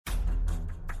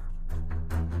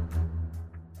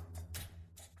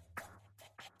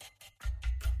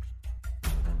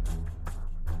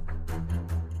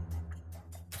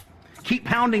Keep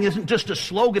pounding isn't just a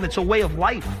slogan, it's a way of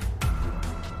life.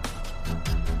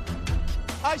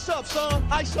 Ice up, son.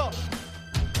 Ice up.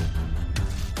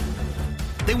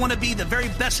 They want to be the very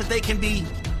best that they can be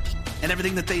in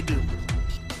everything that they do.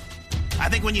 I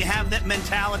think when you have that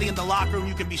mentality in the locker room,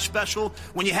 you can be special.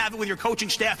 When you have it with your coaching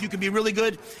staff, you can be really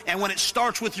good. And when it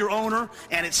starts with your owner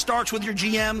and it starts with your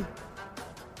GM,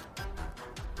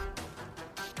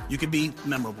 you can be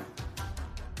memorable.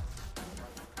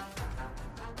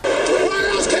 Why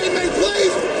else can't they play?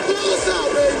 Pull us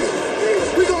out, baby.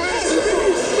 We gonna answer.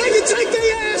 They can take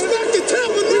their ass back to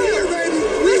Tampa here, baby.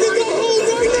 We can go home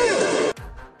right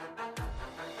now.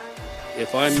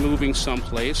 If I'm moving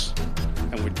someplace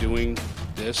and we're doing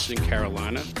this in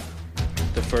Carolina,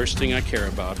 the first thing I care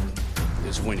about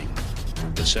is winning.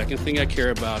 The second thing I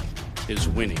care about is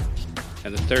winning.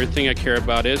 And the third thing I care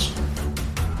about is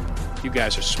you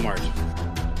guys are smart.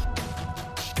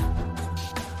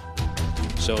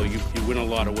 So you win a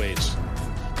lot of ways,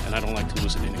 and I don't like to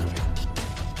lose it anyway.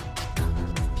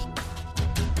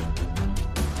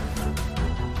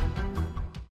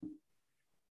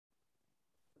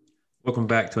 Welcome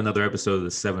back to another episode of the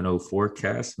 7-0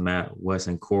 Forecast. Matt, Wes,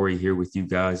 and Corey here with you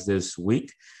guys this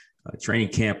week. Training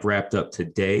camp wrapped up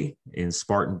today in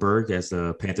Spartanburg as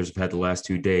the Panthers have had the last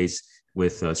 2 days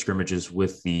with scrimmages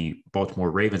with the Baltimore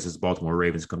Ravens, as the Baltimore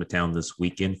Ravens come to town this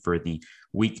weekend for the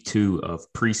week 2 of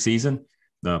preseason.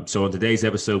 So on today's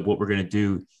episode, what we're going to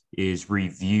do is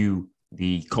review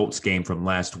the Colts game from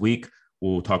last week.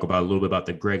 We'll talk about a little bit about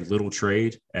the Greg Little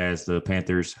trade as the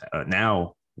Panthers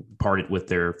now parted with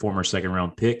their former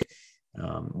second-round pick.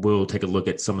 We'll take a look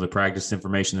at some of the practice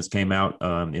information that's came out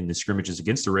in the scrimmages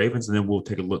against the Ravens, and then we'll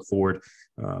take a look forward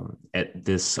at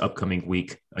this upcoming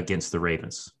week against the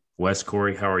Ravens. Wes,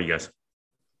 Corey, how are you guys?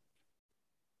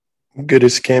 Good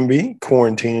as can be,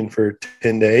 quarantining for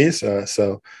 10 days.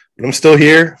 But I'm still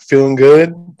here, feeling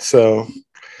good. So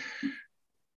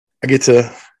I get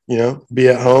to, be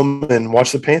at home and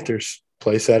watch the Panthers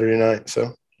play Saturday night.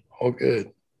 So all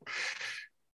good.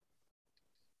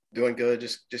 Doing good.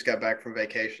 Just got back from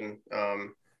vacation.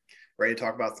 Ready to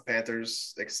talk about the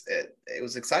Panthers. It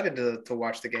was excited to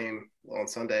watch the game on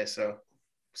Sunday. So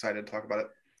excited to talk about it.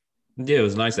 Yeah, it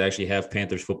was nice to actually have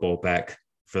Panthers football back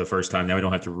for the first time. Now we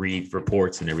don't have to read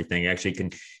reports and everything. Actually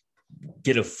can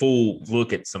get a full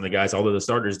look at some of the guys. Although the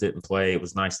starters didn't play, it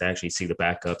was nice to actually see the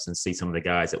backups and see some of the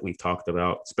guys that we've talked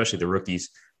about, especially the rookies.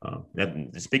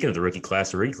 Speaking of the rookie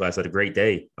class had a great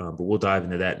day, but we'll dive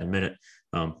into that in a minute.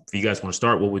 If you guys want to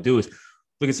start, what we'll do is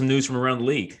look at some news from around the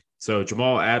league. So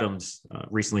Jamal Adams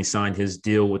recently signed his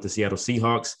deal with the Seattle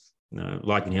Seahawks,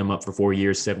 locking him up for 4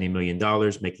 years, $70 million,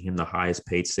 making him the highest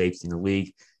paid safety in the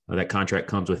league. That contract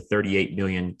comes with $38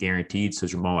 million guaranteed, so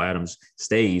Jamal Adams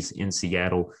stays in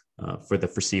Seattle for the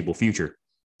foreseeable future.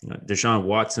 Deshaun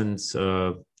Watson's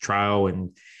trial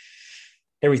and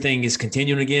everything is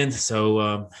continuing again.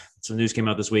 So some news came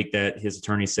out this week that his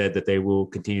attorney said that they will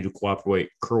continue to cooperate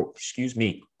with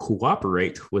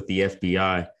the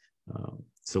FBI.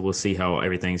 So we'll see how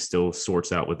everything still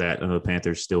sorts out with that. The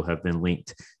Panthers still have been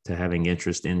linked to having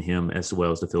interest in him, as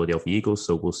well as the Philadelphia Eagles.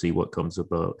 So we'll see what comes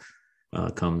about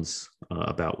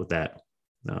with that.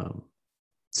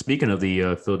 Speaking of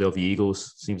the Philadelphia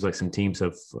Eagles, seems like some teams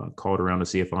have called around to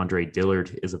see if Andre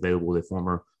Dillard is available, the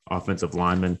former offensive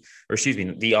lineman,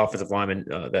 the offensive lineman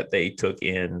that they took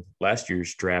in last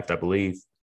year's draft, I believe.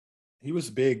 He was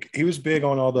big. He was big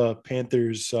on all the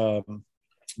Panthers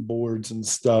boards and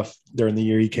stuff during the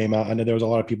year he came out. I know there was a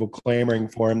lot of people clamoring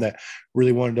for him that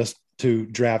really wanted us to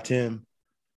draft him.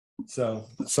 So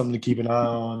that's something to keep an eye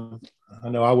on. I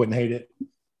know I wouldn't hate it.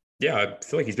 Yeah, I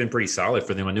feel like he's been pretty solid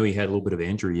for them. I knew he had a little bit of an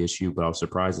injury issue, but I was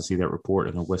surprised to see that report.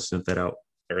 I know Wes sent that out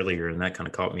earlier, and that kind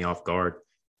of caught me off guard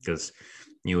because,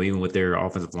 even with their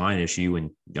offensive line issue, and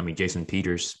Jason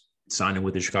Peters signing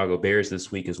with the Chicago Bears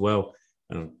this week as well,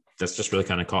 that's just really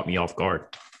kind of caught me off guard.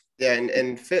 Yeah,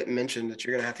 and Fit mentioned that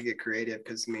you're going to have to get creative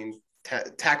because,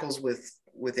 tackles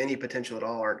with any potential at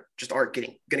all aren't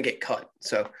going to get cut.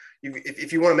 So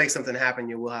if you want to make something happen,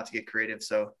 you will have to get creative.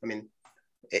 So,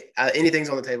 anything's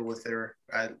on the table with Fitter.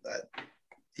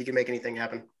 He can make anything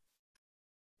happen.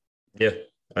 Yeah,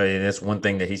 that's one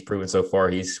thing that he's proven so far.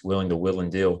 He's willing to will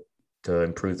and deal to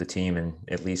improve the team and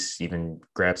at least even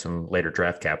grab some later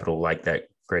draft capital like that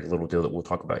Greg Little deal that we'll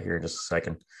talk about here in just a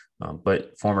second.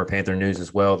 But former Panther news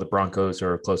as well, the Broncos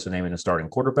are close to naming a starting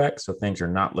quarterback, so things are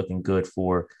not looking good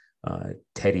for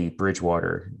Teddy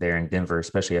Bridgewater there in Denver,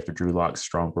 especially after Drew Lock's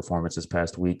strong performance this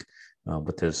past week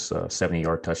with his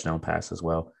 70-yard touchdown pass as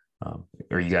well.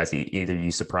 Are you guys either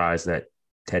you surprised that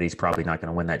Teddy's probably not going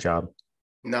to win that job?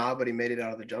 Nah, but he made it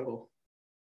out of the jungle.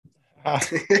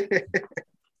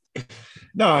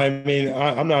 No, I mean,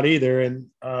 I'm not either. And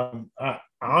I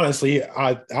honestly,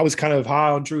 I was kind of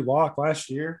high on Drew Lock last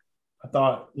year. I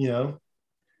thought, he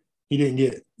didn't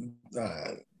get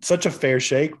such a fair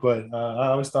shake, but I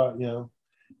always thought,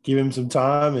 give him some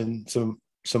time and some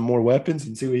more weapons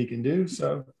and see what he can do.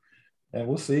 So,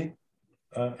 we'll see.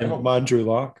 I don't mind Drew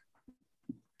Lock.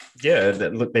 Yeah,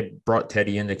 look, they brought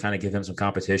Teddy in to kind of give him some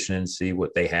competition and see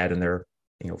what they had in their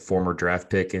former draft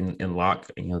pick in Lock.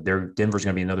 Denver's going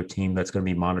to be another team that's going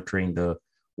to be monitoring the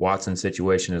Watson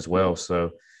situation as well.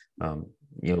 So,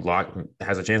 Lock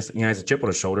has a chance. Has a chip on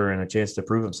his shoulder and a chance to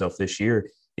prove himself this year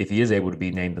if he is able to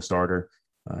be named the starter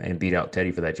and beat out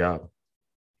Teddy for that job.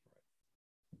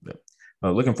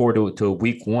 Looking forward to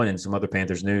week one and some other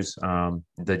Panthers news.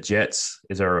 The Jets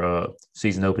is our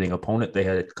season opening opponent. They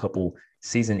had a couple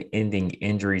season-ending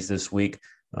injuries this week.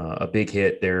 A big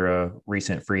hit, their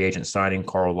recent free agent signing,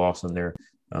 Carl Lawson, their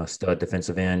stud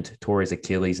defensive end, tore his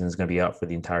Achilles and is going to be out for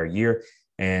the entire year.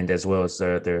 And as well as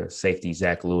their safety,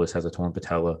 Zach Lewis, has a torn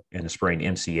patella and a sprained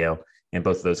MCL. And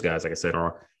both of those guys, like I said,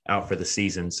 are out for the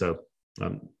season. So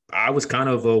I was kind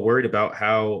of worried about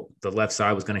how the left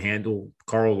side was going to handle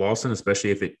Carl Lawson,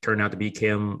 especially if it turned out to be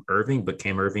Cam Irving. But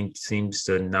Cam Irving seems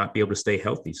to not be able to stay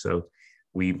healthy. So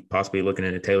we possibly looking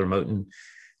at a Taylor Moton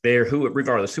there,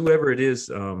 regardless, whoever it is,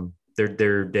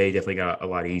 their day definitely got a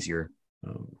lot easier,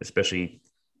 especially,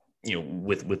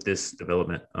 with this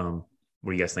development. What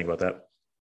do you guys think about that?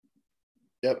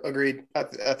 Yep, agreed.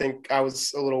 I think I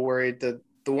was a little worried. The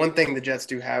one thing the Jets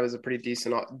did have is a pretty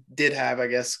decent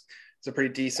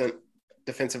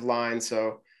defensive line.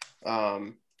 So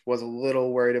was a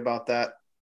little worried about that.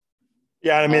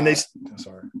 Yeah, I mean,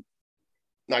 sorry.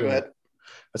 No, go ahead.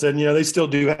 I said, they still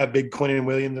do have big Quinnen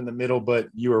Williams in the middle, but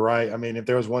you were right. I mean, if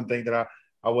there was one thing that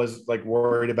I was like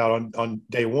worried about on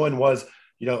day one was,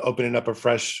 opening up a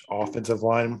fresh offensive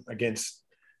line against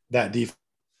that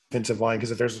defensive line.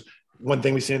 Because if there's one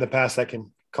thing we've seen in the past that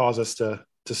can cause us to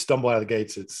stumble out of the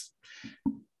gates, it's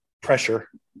pressure.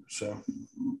 So,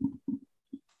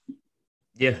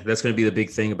 yeah, that's going to be the big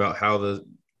thing about how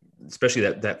especially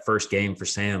that first game for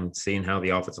Sam, seeing how the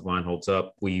offensive line holds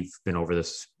up. We've been over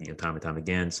this time and time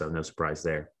again, so no surprise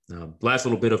there. Last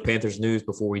little bit of Panthers news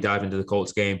before we dive into the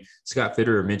Colts game. Scott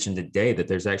Fitterer mentioned today that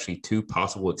there's actually two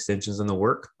possible extensions in the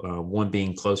work, one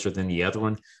being closer than the other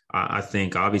one. I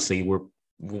think obviously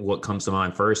what comes to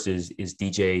mind first is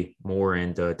DJ Moore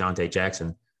and Dante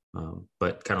Jackson,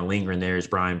 but kind of lingering there is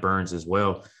Brian Burns as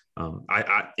well.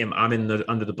 I'm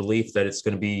under the belief that it's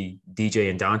going to be DJ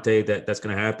and Dante that's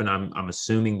going to happen. I'm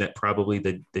assuming that probably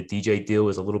the DJ deal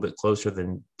is a little bit closer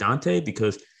than Dante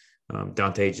because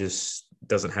Dante just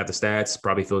doesn't have the stats.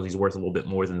 Probably feels he's worth a little bit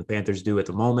more than the Panthers do at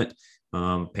the moment.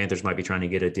 Panthers might be trying to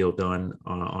get a deal done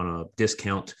on a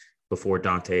discount before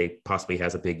Dante possibly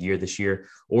has a big year this year,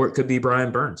 or it could be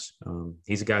Brian Burns.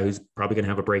 He's a guy who's probably going to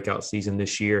have a breakout season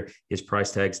this year. His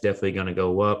price tag's definitely going to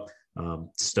go up.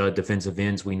 Stud defensive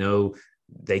ends, we know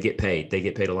they get paid. They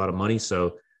get paid a lot of money.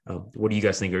 So what do you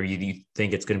guys think? Do you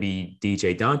think it's going to be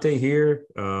DJ Dante here?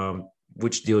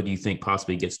 Which deal do you think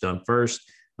possibly gets done first?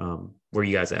 Where are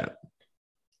you guys at?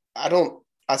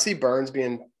 I see Burns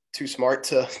being too smart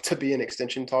to be in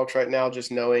extension talks right now, just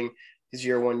knowing his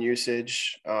year one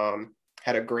usage.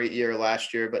 Had a great year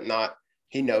last year, but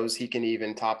he knows he can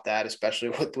even top that, especially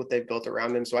with what they've built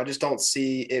around him. So I just don't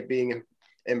see it being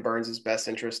in Burns' best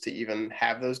interest to even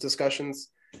have those discussions.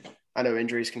 I know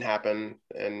injuries can happen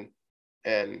and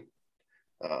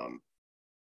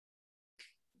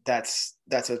that's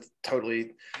a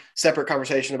totally separate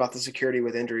conversation about the security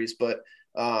with injuries. But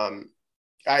I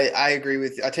tend to agree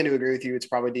with you. It's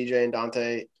probably DJ and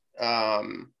Dante.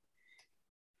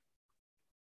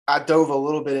 I dove a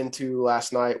little bit into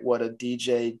last night what a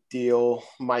DJ deal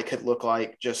could look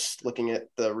like, just looking at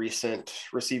the recent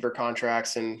receiver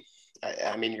contracts. And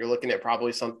I mean, you're looking at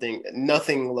probably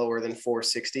nothing lower than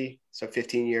 460, so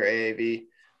 15-year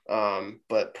AAV,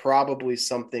 but probably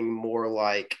something more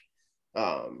like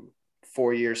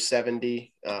 4 years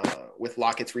 70 with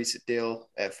Lockett's recent deal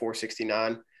at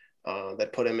 469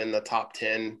 that put him in the top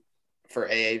 10 for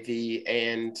AAV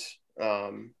and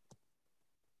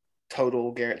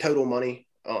total money.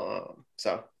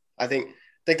 So I think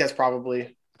that's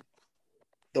probably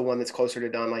the one that's closer to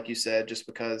done, like you said, just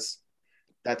because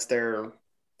that's their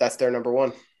number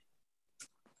one.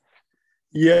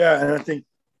 Yeah, and I think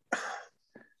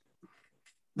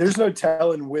there's no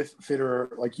telling with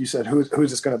Fitterer, like you said, who's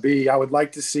this going to be. I would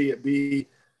like to see it be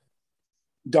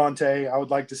Dante. I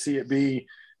would like to see it be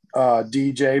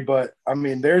DJ, but I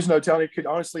mean, there's no telling. It could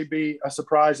honestly be a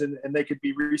surprise, and they could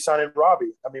be re-signing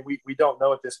Robbie. I mean, we don't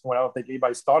know at this point. I don't think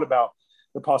anybody's thought about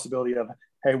the possibility of,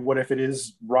 hey, what if it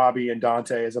is Robbie and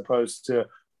Dante as opposed to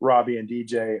Robbie and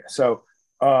DJ? So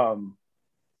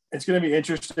it's going to be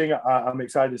interesting. I'm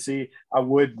excited to see. I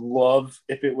would love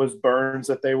if it was Burns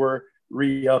that they were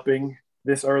re-upping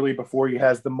this early before he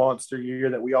has the monster year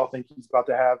that we all think he's about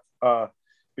to have,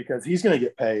 because he's going to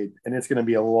get paid, and it's going to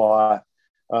be a lot,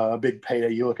 a big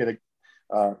payday. You look at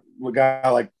a guy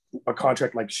like a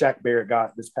contract like Shaq Barrett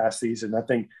got this past season. I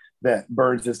think that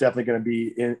Burns is definitely going to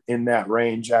be in that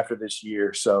range after this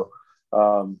year. So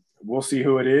we'll see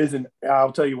who it is. And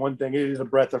I'll tell you one thing, it is a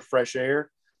breath of fresh air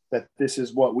that this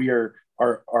is what we are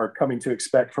coming to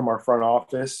expect from our front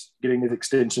office, getting these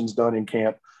extensions done in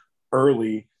camp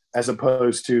early, as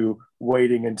opposed to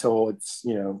waiting until it's,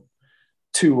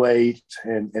 too late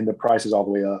and the price is all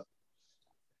the way up.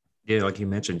 Yeah, like you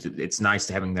mentioned, it's nice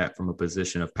to having that from a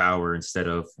position of power instead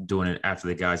of doing it after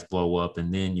the guys blow up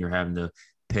and then you're having to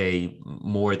pay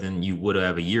more than you would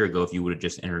have a year ago if you would have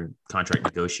just entered contract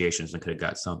negotiations and could have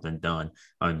got something done.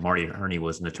 I mean, Marty Herney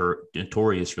was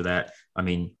notorious for that. I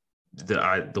mean,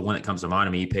 the one that comes to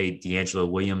mind, he paid D'Angelo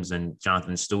Williams and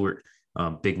Jonathan Stewart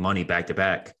big money back to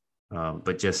back,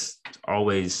 but just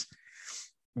always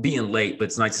being late. But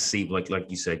it's nice to see, like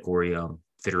you said, Corey,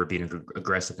 Fitterer being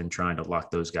aggressive and trying to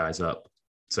lock those guys up.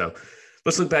 So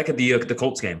let's look back at the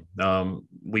Colts game.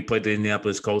 We played the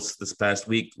Indianapolis Colts this past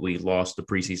week. We lost the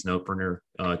preseason opener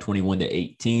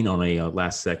 21-18 on a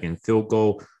last-second field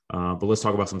goal. But let's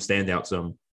talk about some standouts.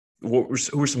 Who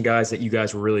were some guys that you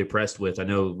guys were really impressed with? I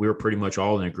know we were pretty much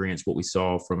all in agreement what we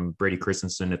saw from Brady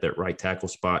Christensen at that right tackle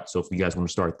spot. So if you guys want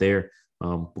to start there,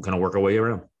 we'll kind of work our way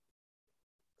around.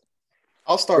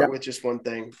 I'll start with just one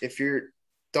thing. If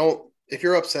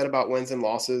you're upset about wins and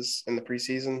losses in the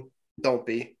preseason, don't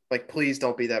be. Please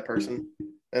don't be that person.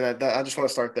 And I just want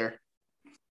to start there.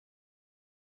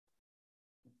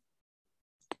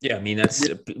 Yeah, I mean, I've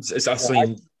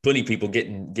seen plenty of people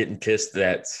getting pissed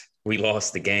that we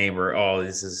lost the game or, oh,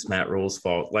 this is Matt Rule's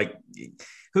fault.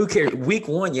 Who cares? Week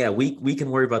one, yeah, we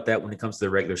can worry about that when it comes to the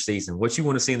regular season. What you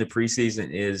want to see in the preseason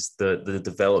is the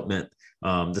development,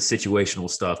 the situational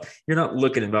stuff. You're not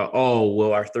looking about, oh,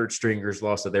 well, our third stringers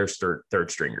lost to their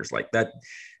third stringers. Like that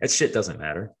shit doesn't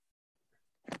matter.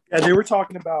 Yeah, they were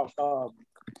talking about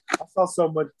I saw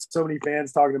so many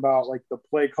fans talking about the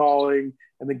play calling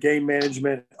and the game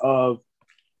management of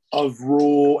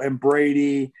Rule and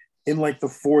Brady in the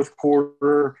fourth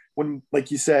quarter when, like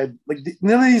you said,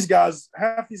 none of these guys,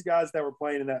 half these guys that were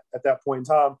playing at that point in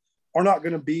time are not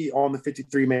going to be on the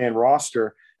 53-man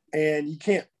roster. And you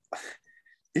can't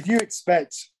 – if you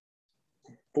expect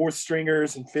fourth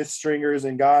stringers and fifth stringers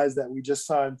and guys that we just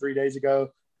signed 3 days ago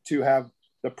to have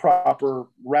the proper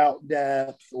route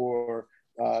depth or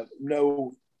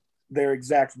know their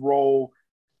exact role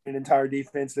in an entire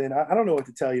defense, then I don't know what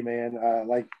to tell you, man.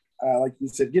 Like you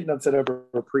said, getting upset over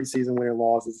a preseason win or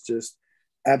loss is just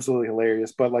absolutely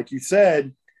hilarious. But like you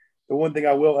said, the one thing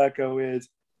I will echo is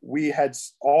we had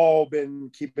all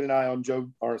been keeping an eye on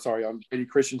on Brady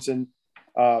Christensen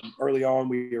early on.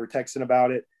 We were texting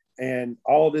about it, and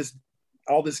all this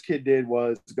kid did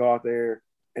was go out there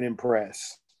and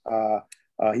impress.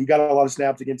 He got a lot of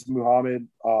snaps against Muhammad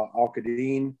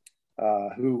Al-Qadin,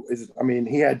 who is,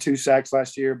 he had 2 sacks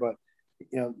last year, but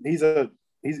he's going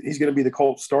to be the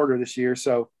Colts starter this year.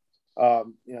 So,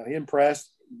 he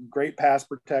impressed. Great pass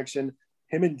protection.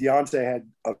 Him and Deontay had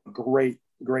a great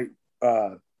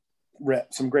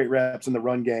some great reps in the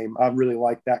run game. I really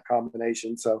like that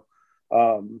combination. So,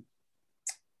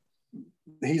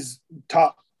 he's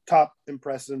top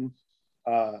impressing,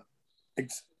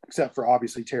 except for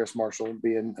obviously Terrace Marshall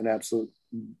being an absolute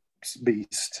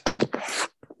beast.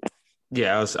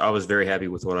 Yeah, I was very happy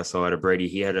with what I saw out of Brady.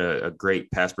 He had a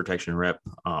great pass protection rep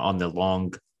on the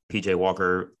long PJ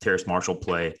Walker, Terrace Marshall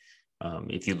play.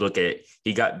 If you look at it,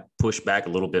 he got pushed back a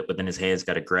little bit, but then his hands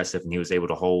got aggressive and he was able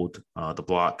to hold the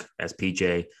block as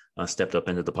PJ stepped up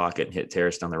into the pocket and hit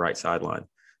Terrace down the right sideline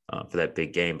for that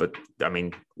big game. But,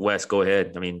 Wes, go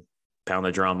ahead. Pound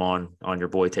the drum on your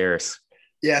boy Terrace.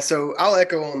 Yeah, so I'll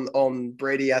echo on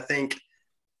Brady. I think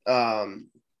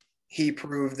he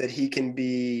proved that he can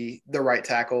be the right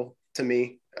tackle to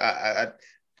me. I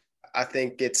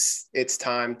think it's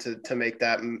time to make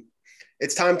that.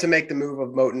 It's time to make the move of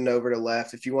Moton over to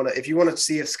left. If you want to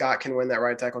see if Scott can win that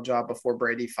right tackle job before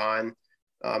Brady, fine.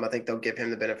 I think they'll give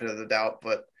him the benefit of the doubt.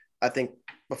 But I think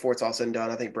before it's all said and done,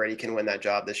 I think Brady can win that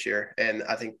job this year. And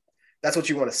I think that's what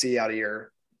you want to see out of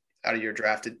your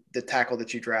drafted, the tackle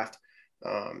that you draft.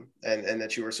 And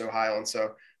that you were so high on.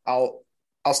 So I'll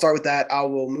start with that. I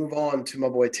will move on to my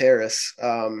boy Terrace.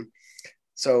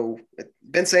 So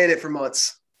been saying it for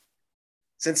months.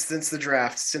 since the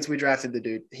draft, since we drafted the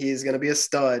dude. He is going to be a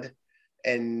stud,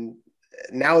 and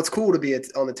now it's cool to be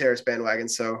on the Terrace bandwagon.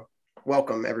 So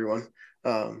welcome everyone.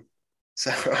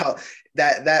 So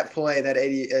that play, that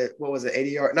 80, what was it? 80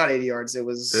 yards, not 80 yards. It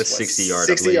was 60 yards.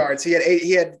 60 yards.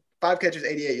 He had 5 catches,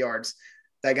 88 yards.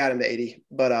 That got him to 80,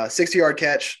 but 60-yard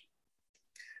catch.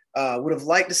 Would have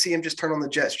liked to see him just turn on the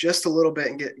Jets just a little bit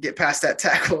and get past that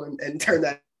tackle and turn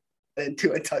that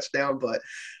into a touchdown. But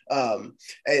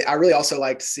I really also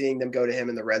liked seeing them go to him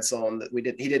in the red zone. That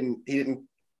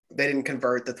they didn't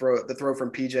convert the throw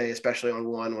from PJ, especially on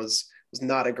one was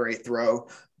not a great throw,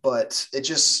 but it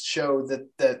just showed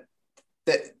that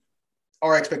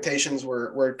our expectations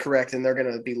were correct, and they're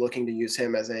going to be looking to use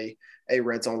him as a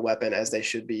red zone weapon, as they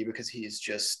should be, because he's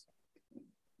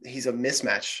a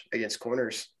mismatch against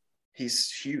corners.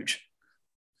 He's huge.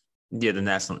 Yeah,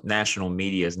 the national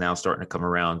media is now starting to come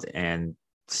around and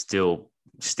steal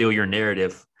your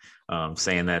narrative,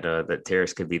 saying that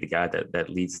Terrace could be the guy that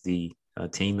leads the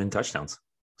team in touchdowns.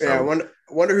 So, yeah,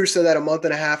 I wonder who said that a month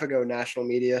and a half ago. National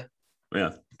media.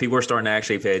 Yeah, people are starting to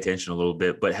actually pay attention a little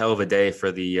bit. But hell of a day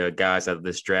for the guys out of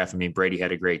this draft. I mean, Brady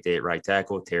had a great day at right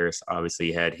tackle. Terrace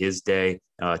obviously had his day.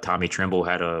 Tommy Tremble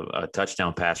had a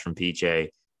touchdown pass from PJ.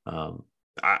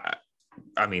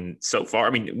 I mean, so far, I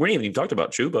mean, we didn't even talk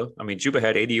about Chuba. I mean, Chuba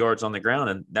had 80 yards on the ground,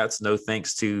 and that's no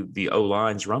thanks to the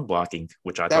O-line's run blocking,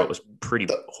 which I thought was pretty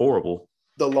horrible.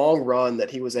 The long run that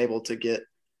he was able to get,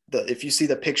 if you see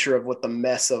the picture of what the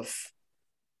mess of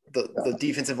the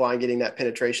defensive line getting that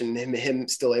penetration, him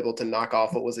still able to knock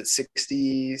off, what was it,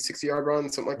 60-yard run,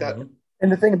 something like that. Mm-hmm.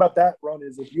 And the thing about that run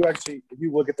is if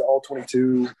you look at the all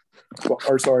 22,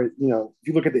 or sorry, if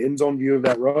you look at the end zone view of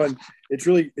that run, it's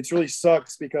really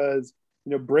sucks because,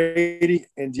 Brady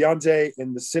and Deontay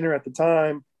and the center at the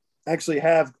time actually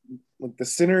have, like, the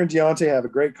center and Deontay have a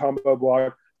great combo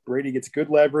block. Brady gets good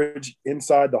leverage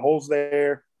inside the holes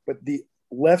there, but the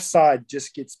left side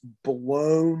just gets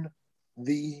blown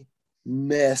the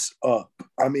mess up.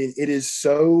 I mean, it is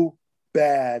so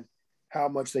bad how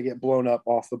much they get blown up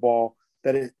off the ball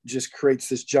that it just creates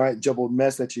this giant jumbled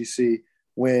mess that you see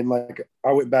when, like,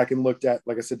 I went back and looked at,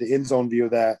 like I said, the end zone view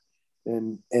of that,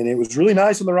 and it was really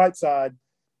nice on the right side,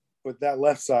 but that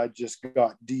left side just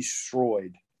got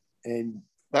destroyed. And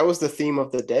that was the theme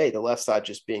of the day, the left side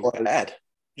just being bad.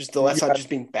 Just the left side just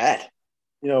being bad.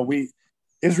 It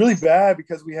was really bad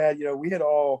because we had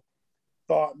all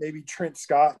thought maybe Trent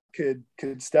Scott could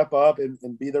step up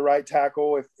and be the right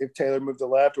tackle if Taylor moved to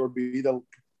left, or be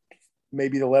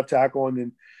maybe the left tackle. And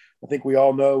then I think we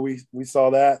all know we saw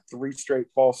that 3 straight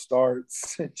false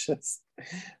starts. It just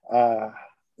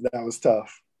that was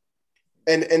tough.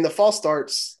 And the false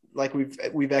starts, like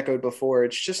we've echoed before,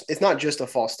 it's not just a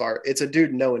false start. It's a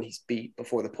dude knowing he's beat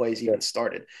before the plays even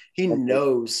started. He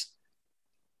knows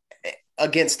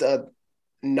against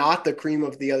not the cream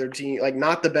of the other team, like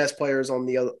not the best players on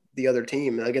the other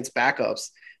team, against backups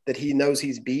that he knows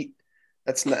he's beat.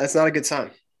 That's not a good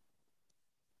sign.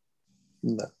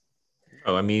 No.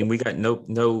 Oh, I mean, we got no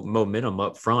momentum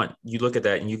up front. You look at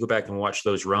that and you go back and watch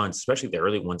those runs, especially the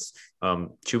early ones.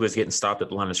 Chuba's getting stopped at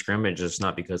the line of scrimmage. It's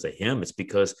not because of him. It's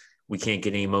because we can't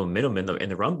get any momentum in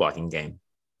the run blocking game.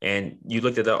 And you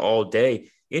looked at that all day.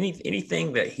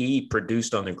 Anything that he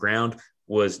produced on the ground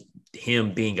was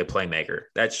him being a playmaker.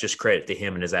 That's just credit to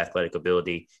him and his athletic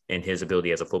ability and his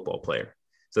ability as a football player.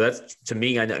 So that's, to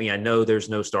me, I know there's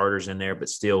no starters in there, but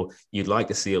still you'd like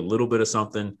to see a little bit of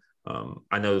something.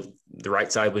 I know the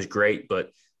right side was great,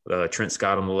 but Trent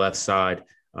Scott on the left side,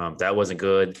 that wasn't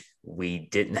good. We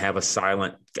didn't have a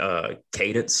silent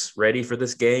cadence ready for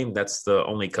this game. That's the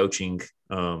only coaching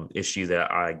issue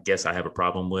that I guess I have a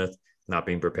problem with, not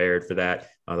being prepared for that,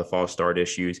 the false start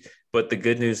issues. But the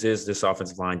good news is this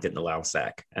offensive line didn't allow a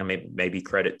sack. I mean, maybe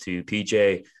credit to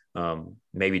PJ,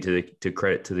 maybe to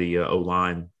credit to the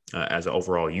O-line as an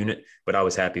overall unit. But I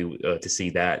was happy to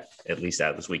see that at least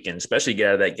out of this weekend, especially get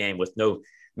out of that game with no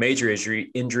major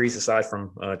injuries aside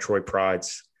from Troy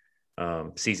Pride's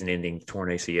season-ending torn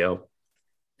ACL.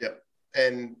 Yep.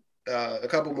 And a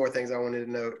couple more things I wanted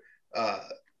to note,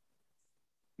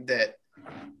 that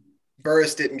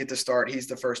Burris didn't get to start. He's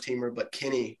the first teamer, but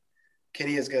Kenny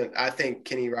is going to – I think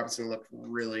Kenny Robinson looked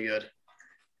really good.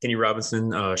 Kenny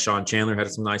Robinson, Sean Chandler had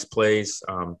some nice plays.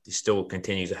 He still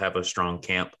continues to have a strong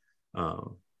camp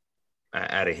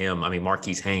out of him. I mean,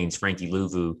 Marquise Haynes, Frankie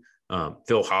Louvu,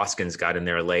 Phil Hoskins got in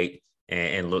there late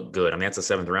and looked good. I mean, that's a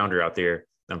 7th rounder out there.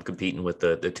 I'm competing with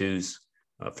the twos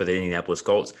for the Indianapolis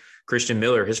Colts. Christian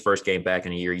Miller, his first game back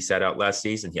in a year, he sat out last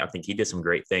season. I think he did some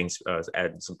great things,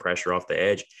 adding some pressure off the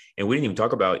edge. And we didn't even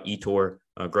talk about Yetur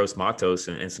Gross-Matos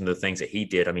and some of the things that he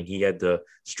did. I mean, he had the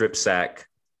strip sack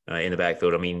in the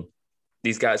backfield. I mean,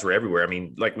 these guys were everywhere. I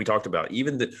mean, like we talked about,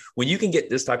 when you can get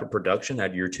this type of production out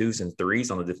of your 2s and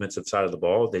 3s on the defensive side of the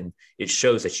ball, then it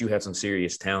shows that you have some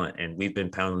serious talent. And we've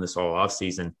been pounding this all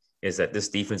offseason, is that this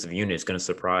defensive unit is going to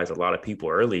surprise a lot of people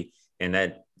early. And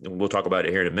that we'll talk about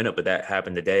it here in a minute, but that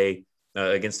happened today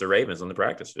against the Ravens on the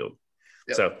practice field.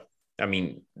 Yep. So, I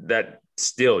mean, that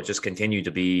still just continue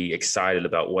to be excited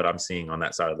about what I'm seeing on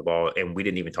that side of the ball. And we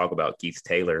didn't even talk about Keith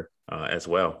Taylor as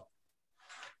well.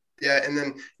 Yeah, and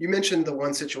then you mentioned the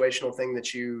one situational thing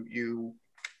that you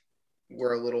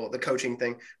were the coaching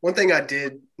thing. One thing I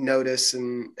did notice,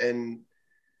 and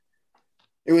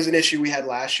it was an issue we had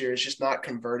last year, is just not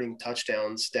converting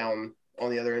touchdowns down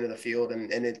on the other end of the field, and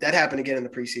that happened again in the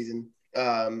preseason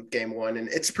game 1, and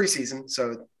it's preseason,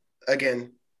 so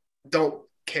again, don't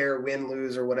care win,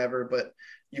 lose, or whatever, but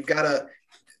you've got to.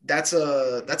 That's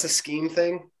a scheme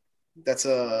thing. That's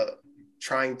a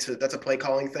play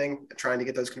calling thing, trying to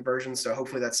get those conversions. So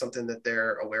hopefully that's something that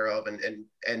they're aware of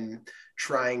and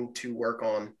trying to work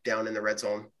on down in the red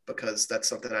zone, because that's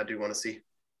something I do want to see.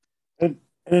 And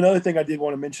another thing I did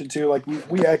want to mention too, like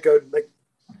we echoed, like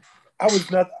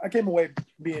I came away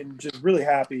being just really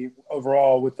happy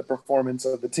overall with the performance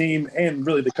of the team and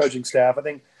really the coaching staff. I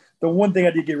think the one thing I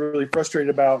did get really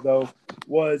frustrated about though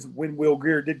was when Will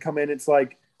Grier did come in, it's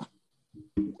like,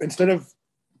 instead of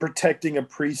protecting a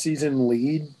preseason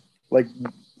lead, like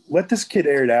let this kid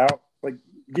air it out, like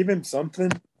give him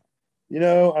something,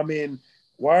 I mean,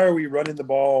 why are we running the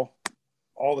ball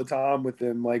all the time with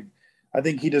him? Like, I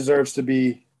think he deserves to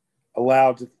be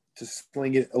allowed to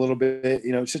sling it a little bit.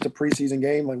 It's just a preseason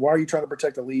game. Like, why are you trying to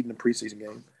protect a lead in a preseason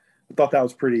game? I thought that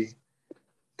was pretty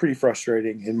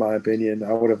frustrating in my opinion.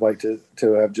 I would have liked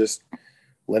to have just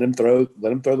let him throw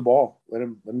the ball, let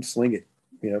him sling it,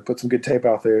 put some good tape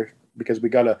out there, because we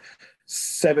got a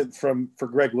 7th for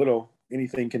Greg Little.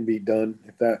 Anything can be done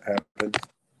if that happens.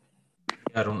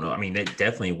 I don't know. I mean, they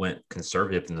definitely went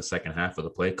conservative in the second half of the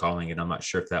play calling, and I'm not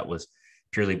sure if that was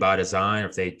purely by design or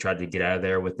if they tried to get out of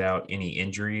there without any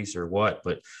injuries or what.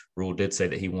 But Rule did say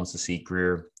that he wants to see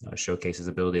Grier showcase his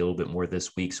ability a little bit more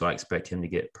this week, so I expect him to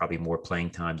get probably more playing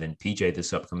time than PJ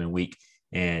this upcoming week,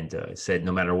 and said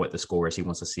no matter what the score is, he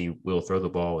wants to see Will throw the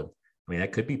ball. And I mean,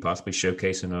 that could be possibly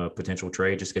showcasing a potential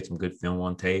trade, just get some good film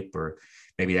on tape, or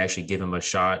maybe actually give him a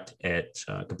shot at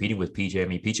competing with PJ. I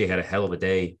mean, PJ had a hell of a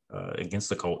day against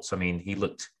the Colts. I mean, he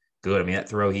looked good. I mean, that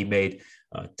throw he made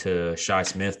to Shi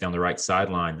Smith down the right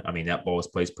sideline, I mean, that ball was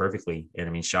placed perfectly. And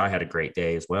I mean, Shi had a great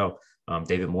day as well.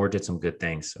 David Moore did some good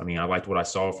things. I mean, I liked what I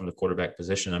saw from the quarterback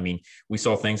position. I mean, we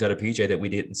saw things out of PJ that we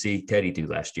didn't see Teddy do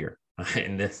last year.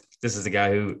 And this is the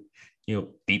guy who,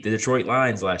 beat the Detroit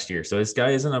Lions last year. So this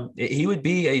guy he would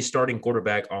be a starting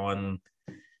quarterback on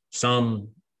some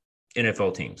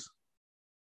NFL teams.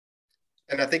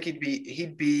 And I think he'd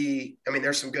be, I mean,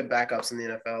 there's some good backups in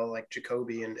the NFL like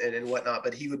Jacoby and whatnot,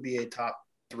 but he would be a top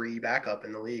 3 backup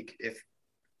in the league.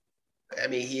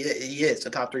 He is a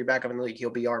top 3 backup in the league. He'll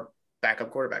be our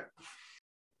backup quarterback.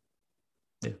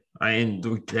 Yeah. And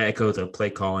to echo the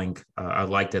play calling, I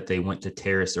like that they went to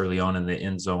Terrace early on in the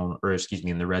end zone,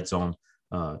 in the red zone,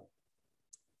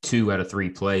 2 out of 3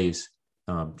 plays,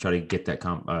 try to get that,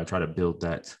 try to build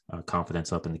that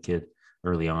confidence up in the kid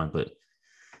early on. But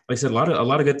like I said, a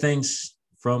lot of good things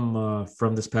from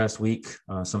this past week.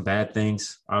 Some bad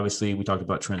things. Obviously, we talked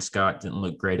about Trent Scott didn't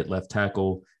look great at left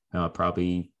tackle.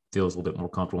 Probably feels a little bit more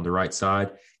comfortable on the right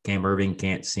side. Cam Irving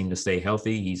can't seem to stay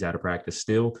healthy. He's out of practice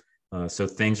still. So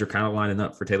things are kind of lining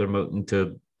up for Taylor Moton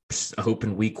to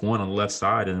open week 1 on the left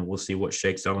side, and we'll see what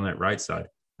shakes out on that right side.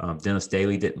 Dennis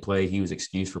Daly didn't play. He was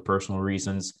excused for personal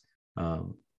reasons.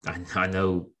 I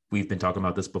know we've been talking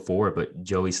about this before, but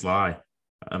Joey Sly,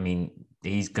 I mean,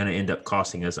 he's going to end up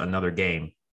costing us another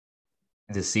game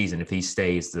this season if he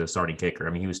stays the starting kicker.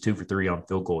 I mean, he was 2 for 3 on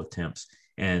field goal attempts.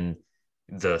 And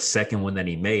the second one that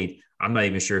he made, I'm not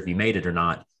even sure if he made it or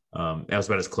not. That was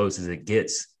about as close as it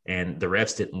gets. And the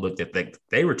refs didn't look at that.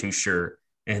 They were too sure.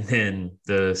 And then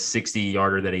the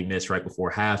 60-yarder that he missed right before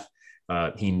half,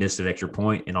 he missed an extra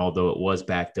point. And although it was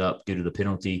backed up due to the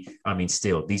penalty, I mean,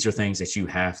 still, these are things that you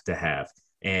have to have.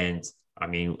 And I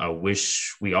mean,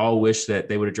 we all wish that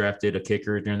they would have drafted a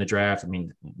kicker during the draft. I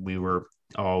mean, we were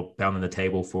all pounding the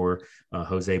table for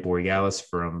Jose Borealis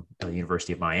from the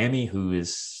University of Miami, who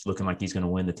is looking like he's going to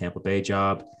win the Tampa Bay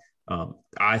job.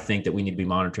 I think that we need to be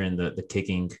monitoring the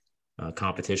kicking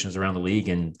competitions around the league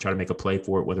and try to make a play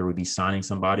for it, whether we be signing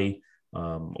somebody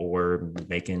or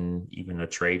making even a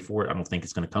trade for it. I don't think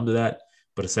it's going to come to that,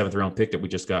 but a 7th round pick that we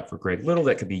just got for Greg Little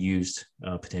that could be used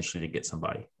potentially to get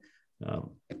somebody.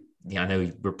 I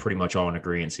know we're pretty much all in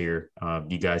agreement here.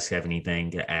 You guys have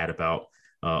anything to add about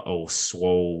old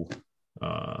swole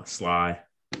Sly,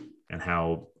 and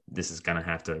how this is going to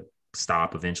have to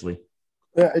stop eventually.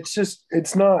 Yeah,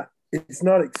 it's not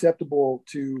acceptable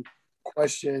to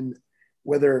question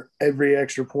whether every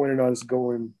extra point or not is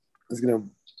going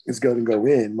to go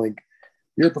in. Like,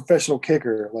 you're a professional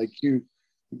kicker. Like, you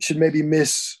should maybe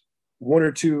miss one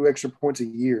or two extra points a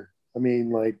year. I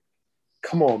mean, like,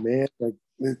 come on, man. Like,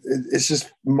 it's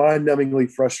just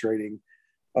mind-numbingly frustrating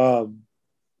to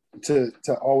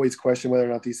always question whether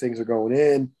or not these things are going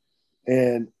in.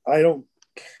 And I don't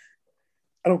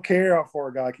care how far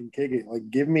a guy can kick it.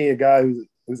 Like, give me a guy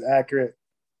who's accurate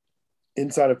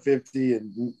inside of 50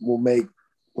 and will make,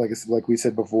 like we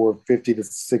said before, 50 to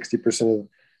 60% of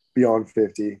beyond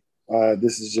 50.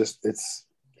 This is just it's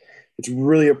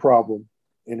really a problem,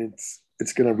 and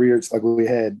it's going to rear its ugly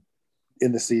head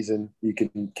in the season. You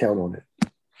can count on it.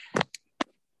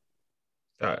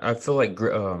 I feel like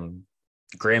Graham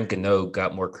Gano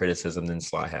got more criticism than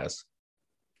Sly has,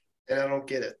 and I don't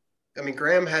get it. I mean,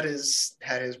 Graham had his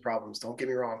problems. Don't get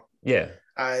me wrong. Yeah,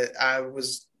 I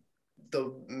was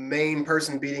the main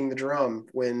person beating the drum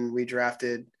when we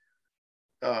drafted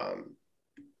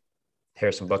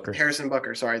Harrison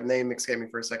Butker. Sorry, the name escaped me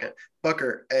for a second.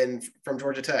 Butker, and from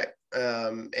Georgia Tech,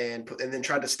 and then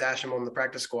tried to stash him on the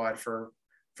practice squad for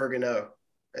Gano.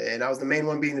 And I was the main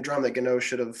one beating the drum that Gano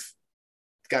should have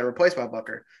got replaced by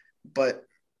Butker. But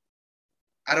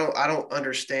I don't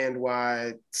understand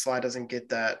why Sly doesn't get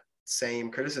that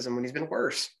same criticism when he's been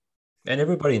worse. And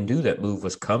everybody knew that move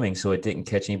was coming, so it didn't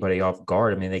catch anybody off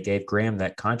guard. I mean, they gave Graham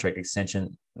that contract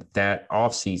extension that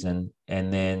offseason,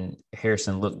 and then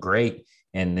Harrison looked great,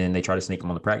 and then they tried to sneak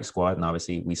him on the practice squad, and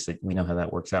obviously we know how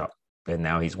that works out. And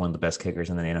now he's one of the best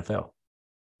kickers in the NFL.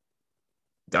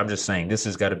 I'm just saying this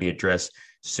has got to be addressed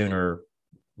sooner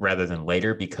rather than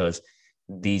later, because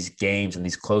these games and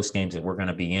these close games that we're going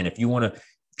to be in, if you want to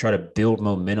try to build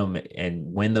momentum and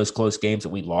win those close games that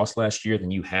we lost last year, then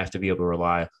you have to be able to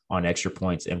rely on extra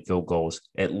points and field goals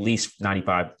at least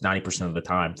 90% of the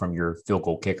time from your field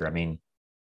goal kicker. I mean,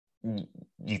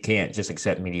 you can't just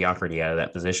accept mediocrity out of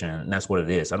that position, and that's what it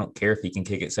is. I don't care if he can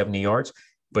kick it 70 yards,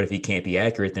 but if he can't be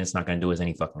accurate, then it's not going to do us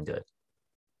any fucking good.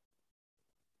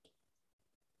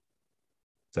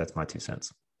 So that's my 2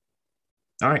 cents.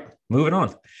 All right, moving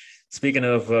on. Speaking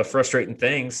of frustrating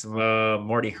things,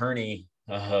 Marty Hurney,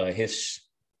 his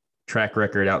track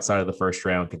record outside of the first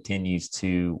round continues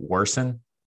to worsen.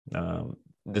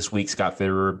 This week, Scott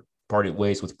Fitterer parted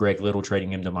ways with Greg Little,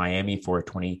 trading him to Miami for a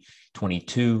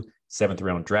 2022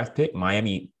 seventh-round draft pick.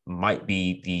 Miami might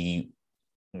be the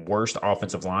worst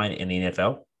offensive line in the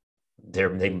NFL.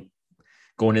 They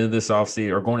going into this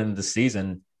offseason or going into the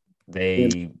season,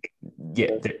 their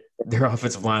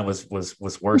offensive line was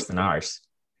worse than ours.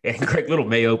 And Greg Little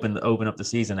may open up the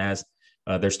season as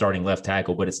their starting left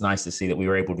tackle, but it's nice to see that we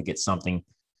were able to get something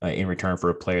in return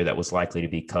for a player that was likely to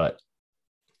be cut.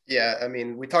 Yeah, I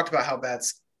mean, we talked about how bad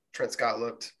Trent Scott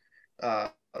looked.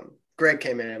 Greg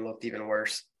came in and looked even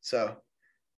worse. So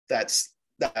that's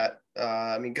that.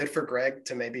 I mean, good for Greg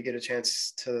to maybe get a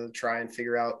chance to try and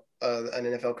figure out an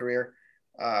NFL career.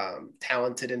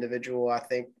 Talented individual, I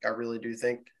really do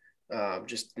think.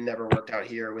 Just never worked out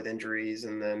here with injuries,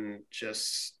 and then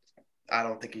just I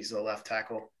don't think he's a left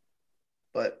tackle.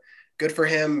 But good for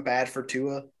him, bad for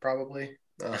Tua probably.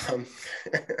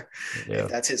 If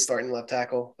that's his starting left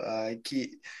tackle. You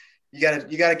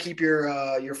gotta keep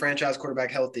your franchise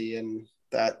quarterback healthy, and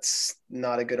that's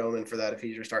not a good omen for that if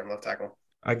he's your starting left tackle.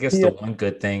 I guess the one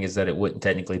good thing is that it wouldn't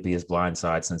technically be his blind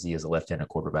side since he is a left-handed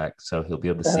quarterback, so he'll be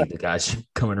able to see the guys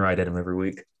coming right at him every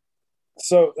week.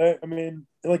 So, I mean,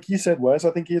 like you said, Wes,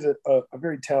 I think he's a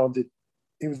very talented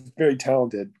 – he was very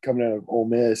talented coming out of Ole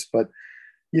Miss. But,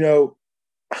 you know,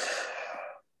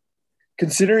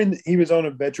 considering he was on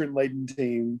a veteran-laden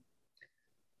team,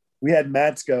 we had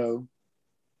Matsko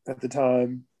at the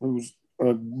time, who was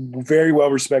a very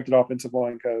well-respected offensive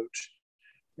line coach.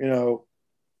 You know,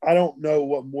 I don't know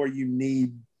what more you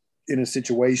need in a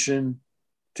situation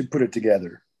to put it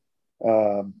together.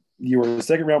 You were a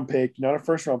second-round pick, not a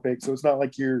first-round pick, so it's not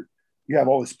like you have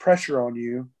all this pressure on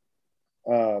you.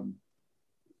 I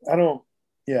don't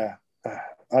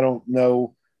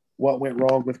know what went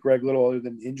wrong with Greg Little other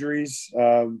than injuries.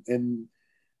 And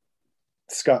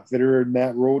Scott Fitterer and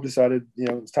Matt Rule decided,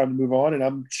 it's time to move on. And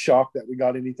I'm shocked that we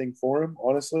got anything for him,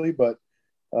 honestly. But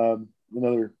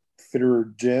another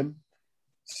Fitterer gem.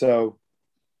 So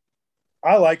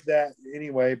I like that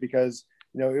anyway because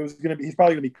he's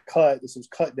probably going to be cut. This was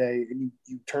cut day, and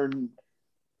you turn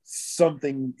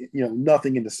something,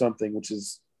 nothing into something, which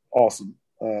is awesome.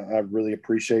 I really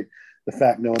appreciate the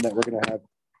fact knowing that we're going to have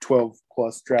 12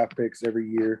 plus draft picks every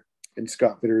year. in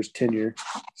Scott Fitterer's tenure.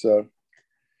 So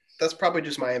that's probably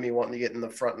just Miami wanting to get in the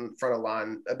front of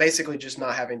line, basically just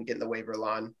not having to get in the waiver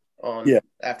line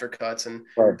after cuts. And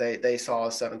they saw a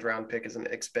 7th round pick as an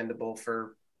expendable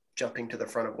for jumping to the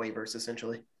front of waivers,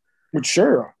 essentially. Which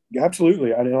sure,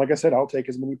 absolutely. I mean, like I said, I'll take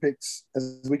as many picks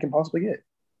as we can possibly get.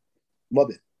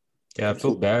 Love it. Yeah, I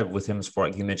feel bad with him as far,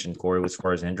 like you mentioned, Corey, as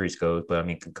far as injuries go, but I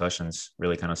mean, concussions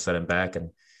really kind of set him back. And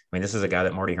I mean, this is a guy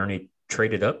that Marty Hurney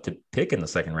traded up to pick in the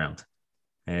 2nd round.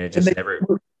 And it just never.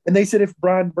 And they said if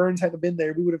Brian Burns hadn't been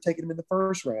there, we would have taken him in the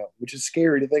 1st round, which is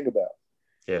scary to think about.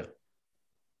 Yeah.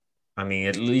 I mean,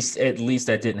 at least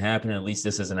that didn't happen. At least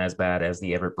this isn't as bad as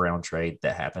the Everett Brown trade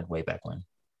that happened way back when.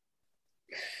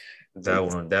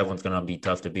 That one's going to be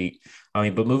tough to beat. I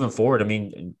mean, but moving forward, I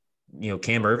mean, you know,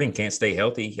 Cam Irving can't stay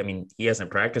healthy. I mean, he hasn't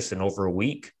practiced in over a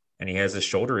week, and he has a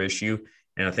shoulder issue.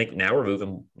 And I think now we're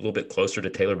moving a little bit closer to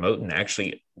Taylor Moton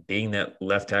actually being that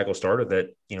left tackle starter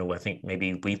that, you know, I think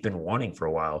maybe we've been wanting for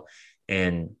a while.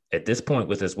 And at this point,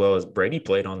 with as well as Brady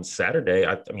played on Saturday,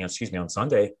 on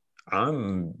Sunday,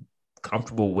 I'm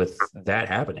comfortable with that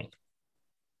happening.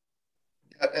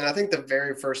 And I think the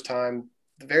very first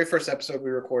episode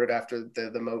we recorded after the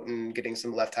Moton getting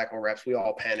some left tackle reps, we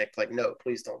all panicked, like, no,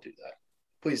 please don't do that.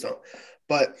 Please don't.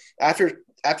 But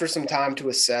after some time to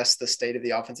assess the state of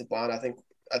the offensive line, I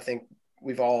think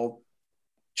we've all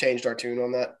changed our tune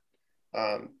on that.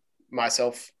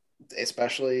 Myself,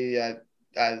 especially,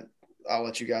 I'll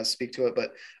let you guys speak to it,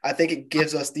 but I think it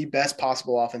gives us the best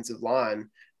possible offensive line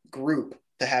group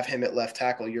to have him at left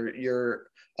tackle. You're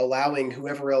allowing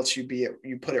whoever else you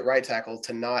put at right tackle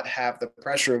to not have the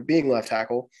pressure of being left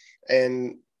tackle.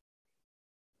 And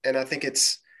I think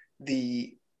it's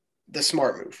the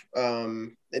smart move.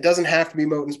 It doesn't have to be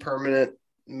Moton's permanent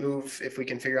move if we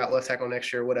can figure out left tackle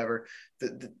next year, whatever.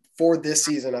 For this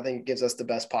season, I think it gives us the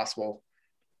best possible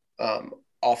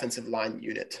offensive line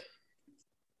unit.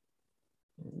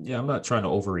 Yeah, I'm not trying to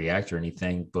overreact or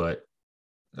anything, but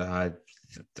I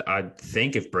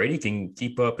think if Brady can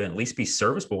keep up and at least be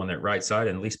serviceable on that right side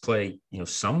and at least play, you know,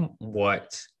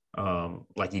 somewhat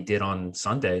like he did on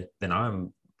Sunday, then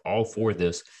I'm all for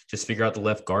this. Just figure out the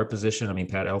left guard position. I mean,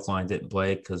 Pat Elflein didn't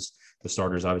play because the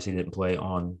starters obviously didn't play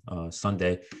on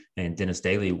Sunday, and Dennis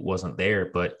Daly wasn't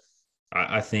there. But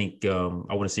I think I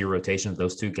want to see a rotation of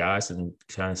those two guys and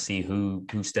kind of see who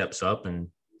steps up and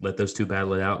let those two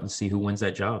battle it out and see who wins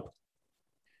that job.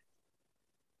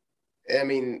 I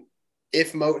mean,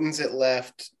 if Moton's at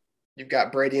left, you've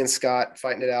got Brady and Scott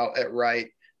fighting it out at right.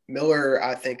 Miller,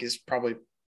 I think, is probably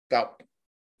about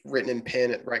written in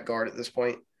pen at right guard at this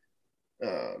point.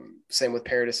 Same with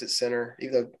Paradis at center,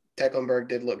 even though Tecklenburg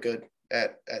did look good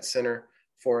at center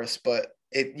for us. But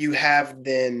you have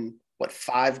then,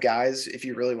 5 guys, if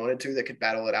you really wanted to, that could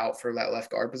battle it out for that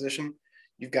left guard position.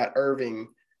 You've got Irving,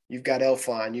 you've got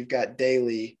Elflein, you've got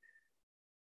Daly,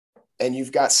 and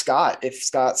you've got Scott. If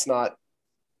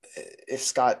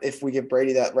we give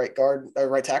Brady that right guard or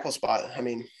right tackle spot, I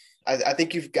mean, I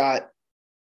think you've got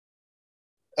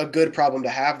a good problem to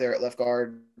have there at left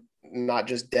guard, not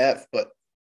just depth, but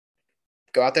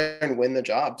go out there and win the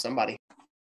job, somebody.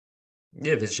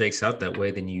 Yeah, if it shakes out that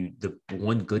way, then the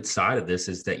one good side of this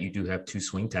is that you do have 2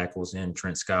 swing tackles in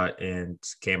Trent Scott and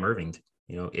Cam Irving,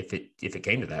 you know, if it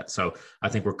came to that. So I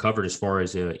think we're covered as far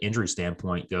as an injury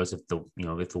standpoint goes if the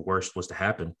worst was to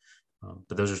happen.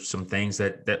 But those are some things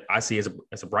that I see as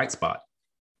a bright spot.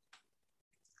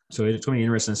 So it's going to be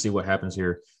interesting to see what happens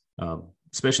here,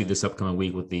 especially this upcoming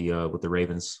week with the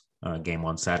Ravens game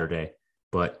on Saturday.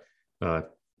 But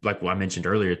like I mentioned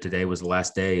earlier, today was the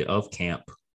last day of camp,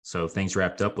 so things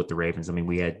wrapped up with the Ravens. I mean,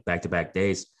 we had back-to-back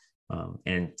days,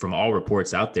 and from all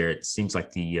reports out there, it seems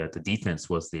like the defense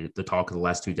was the talk of the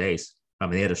last 2 days. I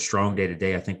mean, they had a strong day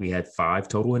today. I think we had 5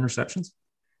 total interceptions.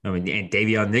 I mean, and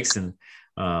Davion Nixon,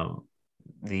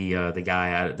 the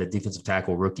guy, the defensive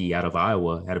tackle rookie out of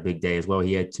Iowa, had a big day as well.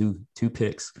 He had two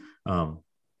picks. I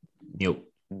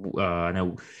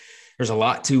know there's a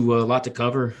lot to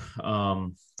cover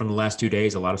from the last 2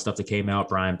 days. A lot of stuff that came out.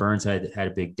 Brian Burns had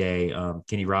a big day.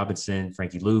 Kenny Robinson,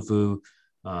 Frankie Luvu,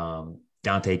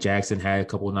 Dante Jackson had a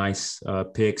couple of nice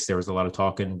picks. There was a lot of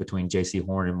talking between J.C.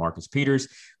 Horn and Marcus Peters,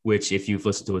 which if you've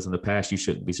listened to us in the past, you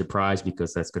shouldn't be surprised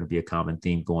because that's going to be a common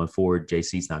theme going forward.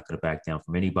 J.C.'s not going to back down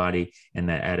from anybody, and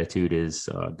that attitude is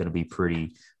going to be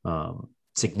pretty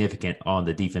significant on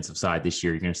the defensive side this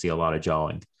year. You're going to see a lot of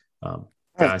jawing.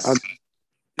 Guys.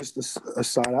 Just a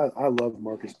side, I love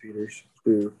Marcus Peters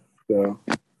too. So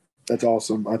that's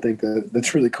awesome. I think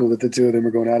that's really cool that the two of them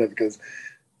are going at it because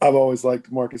I've always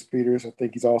liked Marcus Peters. I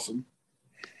think he's awesome.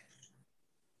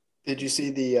 Did you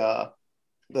see the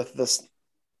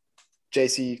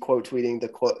JC quote tweeting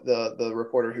the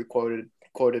reporter who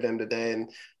quoted him today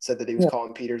and said that he was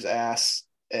calling Peters ass,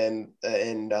 and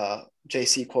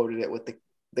JC quoted it with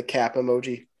the cap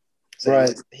emoji. So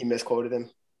right. He misquoted him.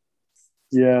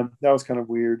 Yeah, that was kind of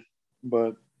weird,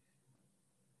 but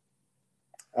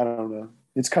I don't know.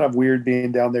 It's kind of weird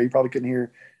being down there. You probably couldn't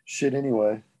hear shit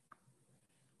anyway.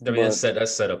 I mean, that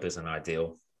setup isn't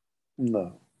ideal.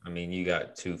 No. I mean, you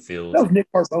got two fields. That was Nick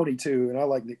Carboni too, and I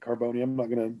like Nick Carboni. I'm not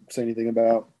going to say anything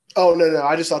about. Oh no!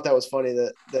 I just thought that was funny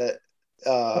that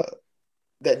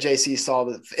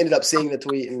JC ended up seeing the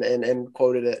tweet and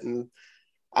quoted it, and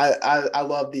I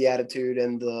love the attitude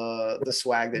and the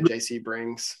swag that JC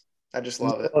brings. I just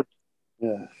love it.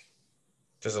 Yeah.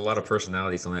 There's a lot of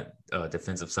personalities on that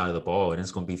defensive side of the ball, and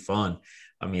it's going to be fun.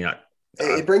 I mean,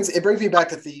 it brings me back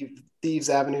to Thieves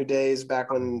Avenue days,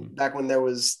 back when there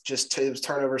was it was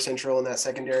turnover central in that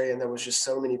secondary, and there was just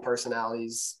so many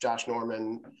personalities. Josh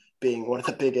Norman being one of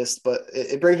the biggest, but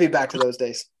it brings me back to those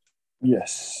days.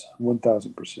 Yes,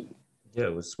 1,000%. Yeah,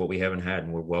 it was what we haven't had,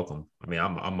 and we're welcome. I mean,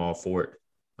 I'm all for it.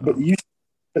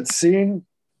 But seeing,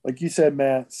 like you said,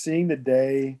 Matt, seeing the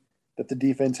day that the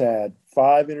defense had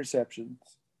 5 interceptions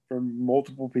from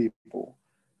multiple people.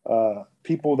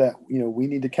 People that we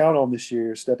need to count on this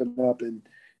year, stepping up and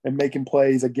making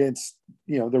plays against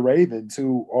the Ravens,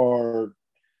 who are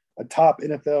a top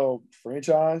NFL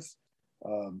franchise,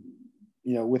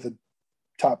 with a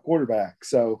top quarterback.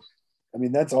 So, I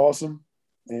mean, that's awesome,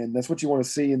 and that's what you want to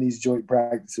see in these joint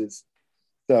practices.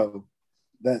 So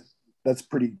that's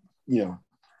pretty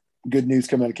good news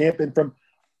coming out of camp. And from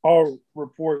our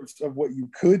reports of what you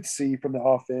could see from the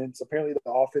offense, apparently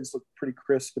the offense looked pretty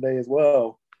crisp today as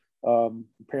well.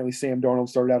 Apparently Sam Darnold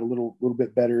started out a little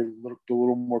bit better, looked a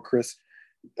little more crisp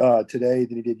today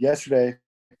than he did yesterday.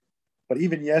 But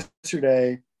even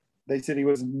yesterday, they said he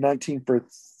was 19 for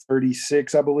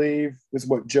 36, I believe, is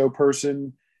what Joe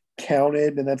Person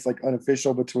counted, and that's like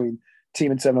unofficial between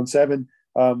team and 7-on-7.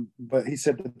 But he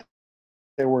said that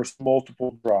there were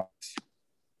multiple drops.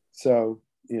 So,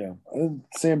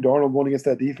 Sam Darnold going against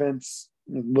that defense,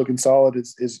 looking solid,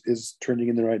 is trending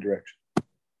in the right direction.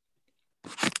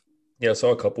 Yeah, I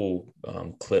saw a couple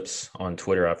clips on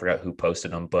Twitter. I forgot who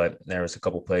posted them, but there was a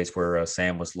couple plays where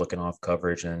Sam was looking off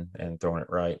coverage and throwing it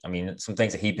right. I mean, some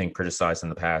things that he'd been criticized in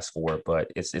the past for, but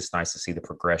it's nice to see the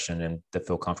progression and to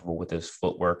feel comfortable with his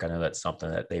footwork. I know that's something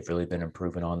that they've really been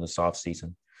improving on this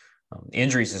offseason.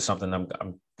 Injuries is something I'm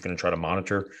going to try to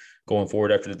monitor going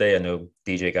forward after today. I know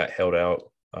DJ got held out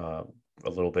a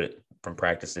little bit from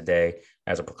practice today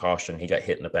as a precaution. He got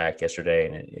hit in the back yesterday,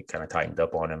 and it kind of tightened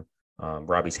up on him.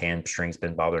 Robbie's hamstring's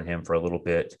been bothering him for a little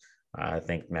bit. I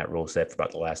think Matt Rule said for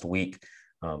about the last week.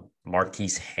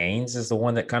 Marquise Haynes is the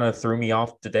one that kind of threw me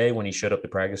off today when he showed up to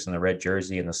practice in the red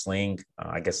jersey and the sling.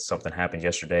 I guess something happened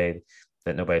yesterday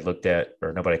that nobody looked at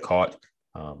or nobody caught.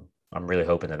 I'm really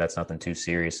hoping that that's nothing too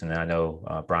serious. And then I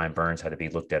know Brian Burns had to be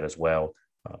looked at as well.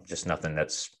 Just nothing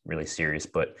that's really serious.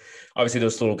 But obviously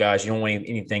those little guys, you don't want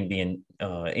anything being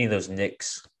any of those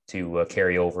nicks to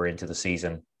carry over into the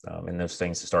season. And those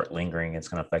things to start lingering, it's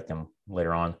going to affect them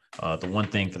later on. The one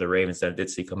thing for the Ravens that I did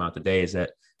see come out today is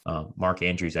that Mark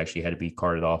Andrews actually had to be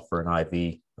carted off for an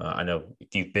IV. I know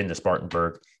if you've been to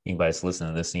Spartanburg, anybody that's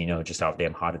listening to this, you know just how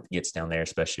damn hot it gets down there,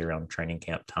 especially around training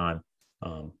camp time.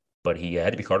 But he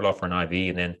had to be carted off for an IV.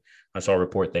 And then I saw a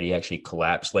report that he actually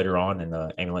collapsed later on, and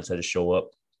the ambulance had to show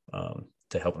up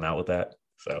to help him out with that.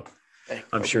 So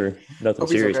I'm sure nothing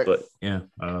serious, okay. But yeah,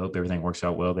 I hope everything works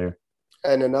out well there.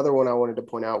 And another one I wanted to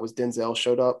point out was Denzel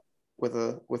showed up with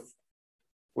a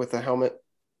helmet.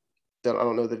 I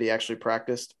don't know that he actually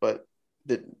practiced, but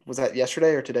was that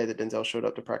yesterday or today that Denzel showed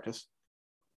up to practice?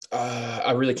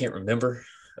 I really can't remember.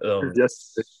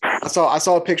 I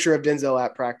saw a picture of Denzel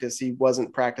at practice. He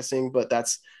wasn't practicing, but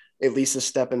that's at least a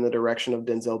step in the direction of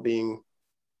Denzel being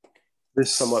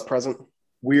somewhat present.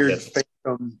 Weird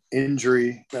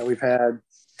injury that we've had.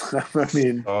 I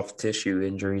mean, soft tissue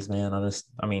injuries, man.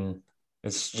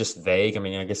 It's just vague. I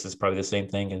mean, I guess it's probably the same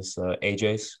thing as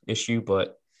AJ's issue,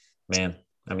 but man,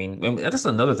 I mean, that's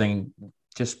another thing,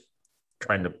 just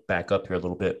trying to back up here a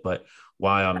little bit, but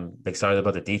why I'm excited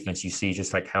about the defense, you see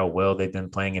just like how well they've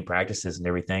been playing in practices and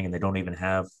everything, and they don't even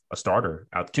have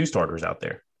two starters out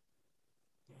there.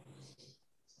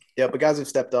 Yeah, but guys have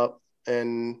stepped up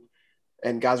and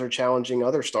guys are challenging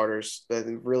other starters.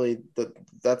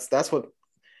 That's what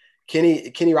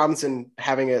Kenny Robinson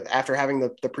after having the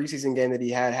preseason game that he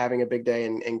had, having a big day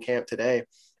in camp today.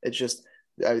 It's just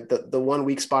the 1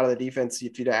 weak spot of the defense.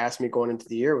 If you'd asked me going into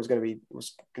the year, was going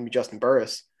to be Justin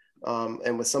Burris,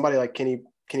 and with somebody like Kenny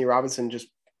Robinson just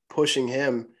pushing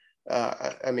him,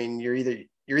 I mean, you're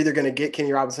you're either going to get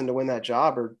Kenny Robinson to win that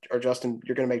job or Justin,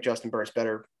 you're going to make Justin Burris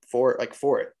better for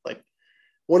it. Like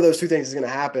one of those two things is going to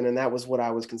happen. And that was what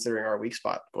I was considering our weak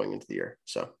spot going into the year.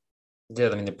 So, yeah,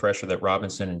 I mean, the pressure that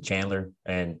Robinson and Chandler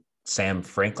and Sam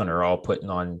Franklin are all putting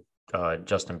on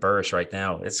Justin Burris right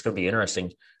now, it's going to be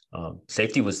interesting.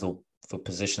 Safety was the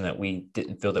position that we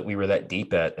didn't feel that we were that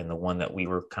deep at, and the one that we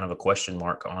were kind of a question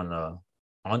mark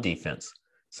on defense.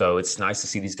 So it's nice to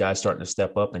see these guys starting to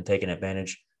step up and taking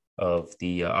advantage of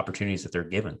the opportunities that they're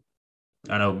given.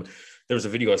 I know there was a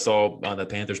video I saw on the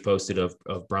Panthers posted of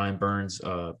Brian Burns'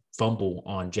 fumble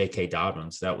on J.K.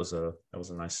 Dobbins. That was a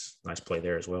nice play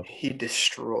there as well. He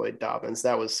destroyed Dobbins.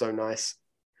 That was so nice.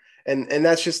 And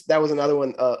that was another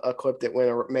one, a clip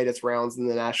that made its rounds in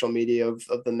the national media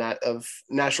of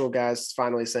national guys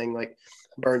finally saying like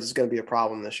Burns is going to be a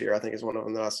problem this year. I think is one of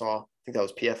them that I saw. I think that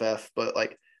was PFF, but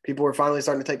like people were finally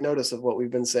starting to take notice of what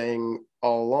we've been saying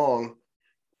all along.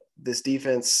 This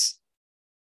defense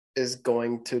is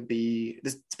going to be,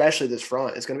 especially this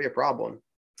front, is going to be a problem.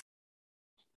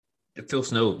 Phil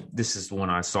Snow, this is the one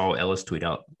I saw Ellis tweet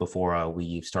out before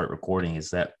we start recording,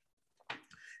 is that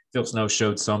Phil Snow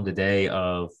showed some today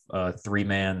of a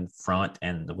 3-man front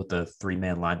and with a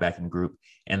 3-man linebacking group.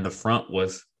 And the front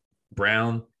was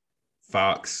Brown,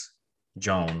 Fox,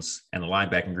 Jones, and the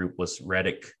linebacking group was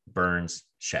Reddick, Burns,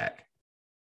 Shaq.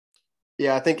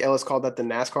 Yeah, I think Ellis called that the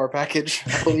NASCAR package,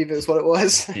 I believe is what it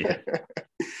was. Yeah.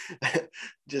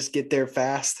 Just get there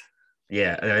fast.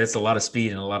 Yeah, it's a lot of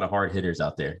speed and a lot of hard hitters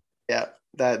out there. Yeah,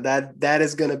 that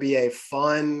is going to be a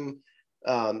fun,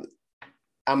 I'm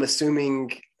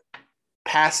assuming,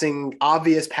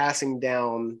 obvious passing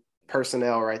down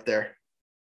personnel right there.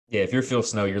 Yeah, if you're Phil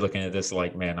Snow, you're looking at this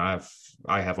like, man,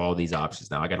 I have all these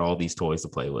options now. I got all these toys to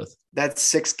play with. That's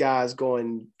 6 guys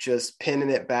going, just pinning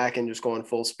it back and just going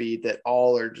full speed that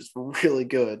all are just really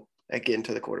good at getting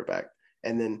to the quarterback.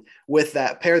 And then with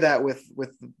that, pair that with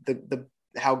the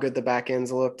how good the back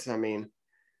ends looked. I mean,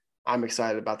 I'm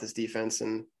excited about this defense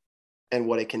and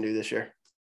what it can do this year.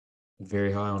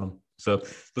 Very high on them. So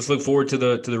let's look forward to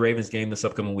the Ravens game this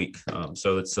upcoming week.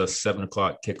 So it's a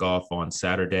 7:00 kickoff on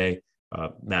Saturday.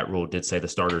 Matt Rule did say the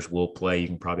starters will play. You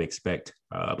can probably expect,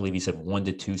 I believe he said 1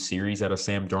 to 2 series out of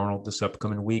Sam Darnold this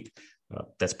upcoming week.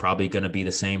 That's probably going to be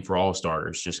the same for all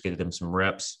starters. Just get them some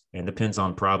reps, and depends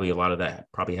on probably a lot of that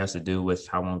probably has to do with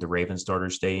how long the Ravens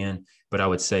starters stay in. But I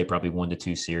would say probably 1 to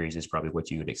 2 series is probably what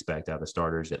you would expect out of the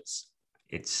starters.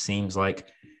 It seems like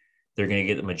they're going to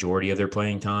get the majority of their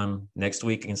playing time next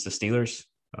week against the Steelers.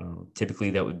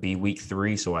 Typically that would be week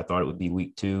 3. So I thought it would be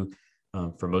week 2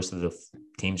 for most of the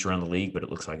teams around the league, but it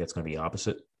looks like it's going to be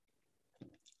opposite.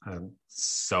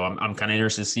 So I'm kind of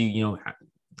interested to see,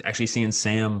 actually seeing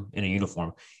Sam in a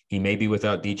uniform. He may be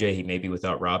without DJ. He may be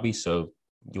without Robbie. So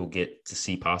you'll get to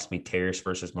see possibly Terrace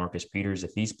versus Marcus Peters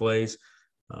if he plays.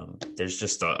 There's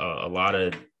just a lot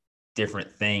of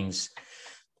different things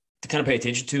to kind of pay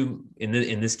attention to in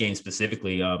this game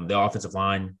specifically. The offensive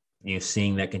line,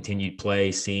 seeing that continued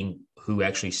play, seeing who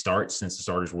actually starts since the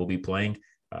starters will be playing.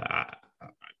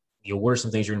 What are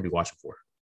some things you're going to be watching for?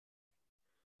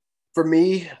 For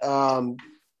me,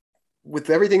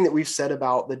 with everything that we've said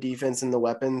about the defense and the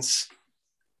weapons,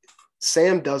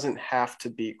 Sam doesn't have to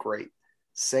be great.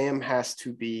 Sam has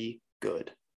to be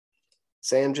good.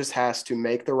 Sam just has to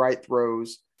make the right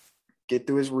throws, get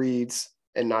through his reads,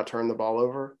 and not turn the ball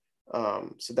over.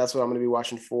 So that's what I'm going to be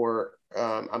watching for.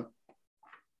 I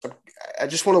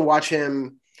just want to watch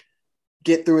him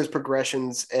get through his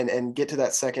progressions and get to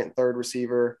that second, third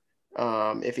receiver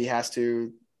if he has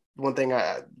to. One thing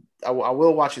I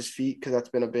will watch his feet, because that's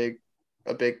been a big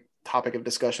topic of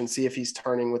discussion. See if he's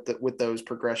turning with those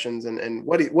progressions and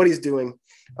what he's doing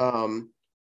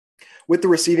with the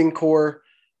receiving core.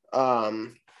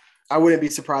 I wouldn't be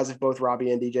surprised if both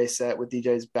Robbie and DJ set, with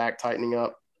DJ's back tightening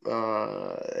up.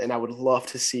 And I would love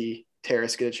to see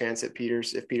Terrace get a chance at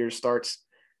Peters if Peters starts.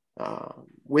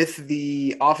 With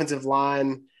the offensive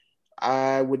line,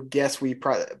 I would guess we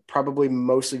probably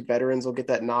mostly veterans will get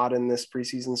that nod in this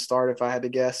preseason start, if I had to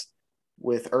guess.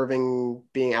 With Irving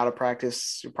being out of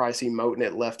practice, you'll probably see Moten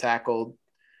at left tackle,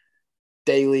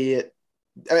 Daly at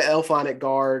Elflein at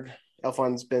guard.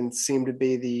 Elflein's seemed to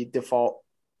be the default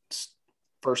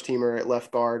first teamer at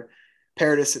left guard.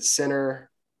 Paradis at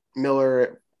center, Miller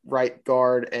at right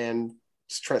guard, and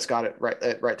Trent Scott at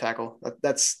right tackle.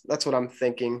 That's what I'm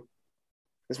thinking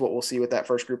is what we'll see with that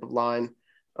first group of line.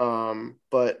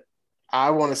 But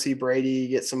I want to see Brady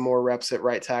get some more reps at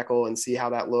right tackle and see how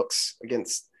that looks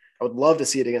against. I would love to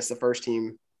see it against the first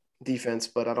team defense,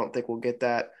 but I don't think we'll get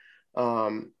that.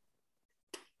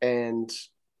 And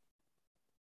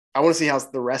I want to see how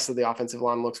the rest of the offensive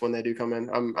line looks when they do come in.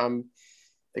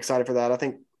 excited for that. I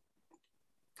think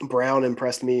Brown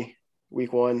impressed me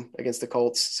week 1 against the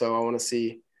Colts, so I want to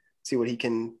see what he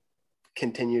can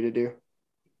continue to do.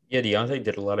 Yeah, Deontay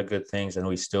did a lot of good things. I know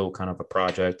he's still kind of a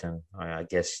project, and I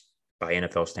guess by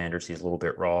NFL standards, he's a little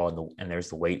bit raw, and there's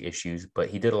the weight issues. But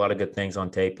he did a lot of good things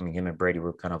on tape. I mean, him and Brady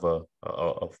were kind of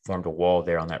formed a wall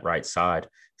there on that right side,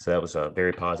 so that was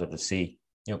very positive to see.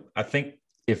 I think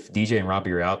if DJ and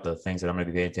Robbie are out, the things that I'm going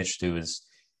to be paying attention to is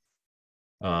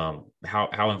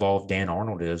how involved Dan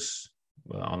Arnold is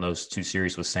on those 2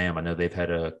 series with Sam. I know they've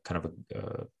had a kind of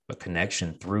a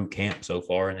connection through camp so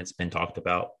far, and it's been talked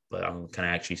about, but I'm kind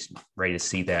of actually ready to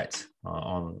see that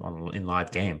in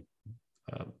live game.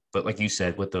 But like you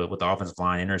said, with the offensive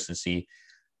line, interesting to see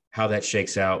how that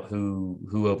shakes out,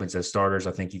 who opens as starters.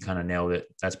 I think you kind of nailed it.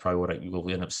 That's probably what you will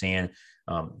end up seeing.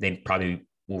 They probably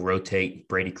will rotate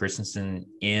Brady Christensen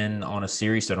in on a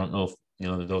series. So I don't know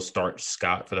if they'll start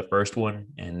Scott for the first one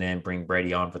and then bring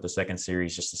Brady on for the second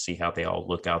series just to see how they all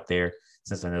look out there,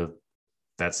 since I know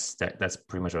that's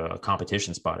pretty much a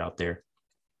competition spot out there.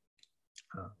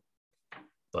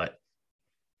 But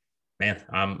man,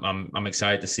 I'm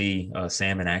excited to see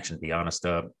Sam in action, to be honest.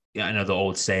 Yeah, I know the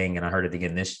old saying, and I heard it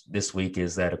again this week,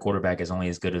 is that a quarterback is only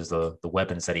as good as the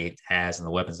weapons that he has and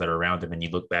the weapons that are around him. And you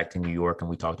look back to New York, and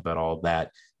we talked about all of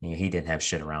that. He didn't have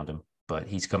shit around him, but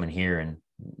he's coming here, and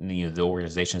the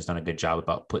organization has done a good job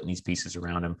about putting these pieces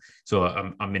around him. So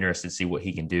I'm interested to see what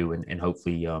he can do, and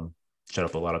hopefully shut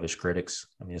up a lot of his critics.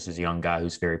 I mean, this is a young guy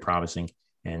who's very promising,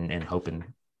 and hoping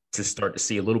to start to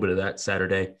see a little bit of that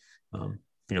Saturday,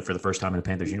 for the first time in a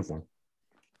Panthers uniform.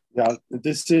 Yeah,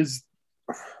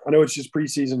 I know it's just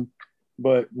preseason,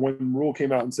 but when Rule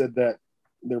came out and said that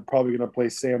they're probably going to play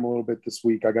Sam a little bit this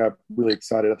week, I got really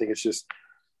excited. I think it's just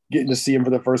getting to see him for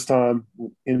the first time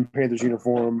in Panthers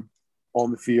uniform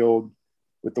on the field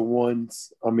with the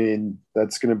ones. I mean,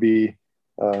 that's going to be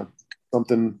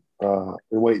something we're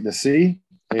waiting to see.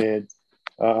 And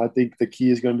I think the key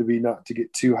is going to be not to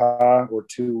get too high or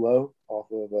too low off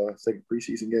of a second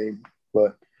preseason game.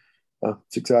 But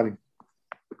it's exciting.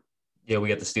 Yeah, we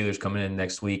got the Steelers coming in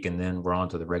next week, and then we're on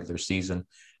to the regular season.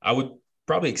 I would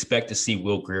probably expect to see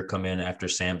Will Grier come in after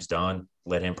Sam's done,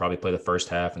 let him probably play the first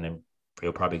half, and then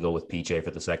he'll probably go with PJ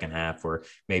for the second half, or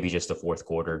maybe just the fourth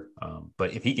quarter.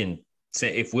 But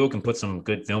if Will can put some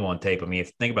good film on tape, I mean,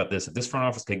 think about this, if this front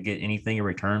office could get anything in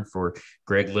return for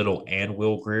Greg Little and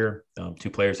Will Grier, 2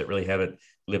 players that really haven't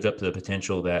lived up to the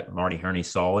potential that Marty Hurney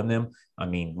saw in them. I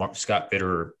mean, Scott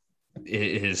Fitterer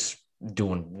is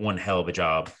doing one hell of a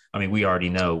job. I mean, we already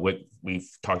know what we've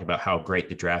talked about, how great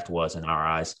the draft was in our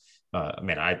eyes.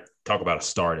 I talk about a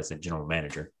start as a general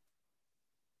manager.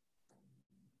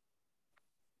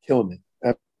 Killing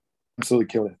it. Absolutely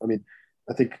killing it. I mean,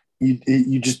 I think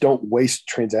you just don't waste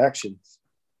transactions.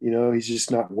 He's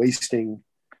just not wasting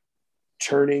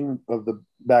churning of the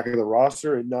back of the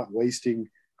roster and not wasting,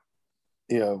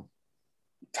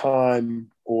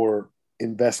 time or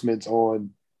investments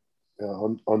on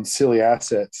silly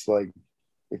assets. Like,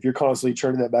 if you're constantly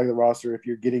churning that back of the roster, if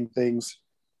you're getting things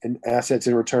and assets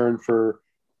in return for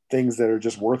things that are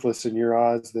just worthless in your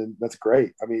eyes, then that's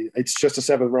great. I mean, it's just a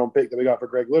 7th round pick that we got for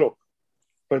Greg Little,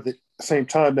 but at the same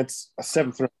time, that's a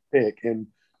 7th round pick. And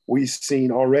we've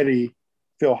seen already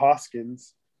Phil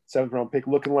Hoskins, 7th round pick,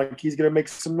 looking like he's going to make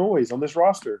some noise on this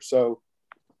roster. So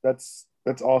that's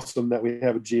awesome that we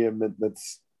have a GM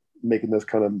that's making those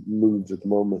kind of moves at the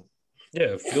moment.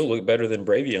 Yeah, Phil looked better than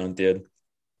Bravion did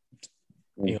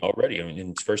already in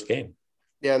his first game.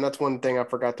 Yeah, and that's one thing I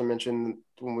forgot to mention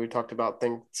when we talked about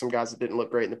some guys that didn't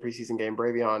look great in the preseason game.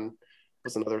 Bravion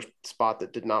was another spot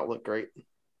that did not look great.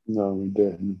 No, we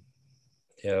didn't.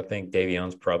 Yeah, I think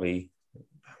Davion's probably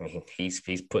 – I mean, he's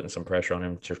putting some pressure on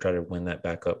him to try to win that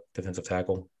backup defensive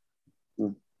tackle.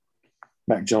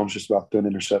 Mac Jones just about to an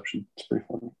interception. It's pretty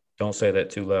funny. Don't say that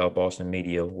too loud. Boston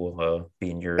media will be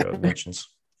in your mentions.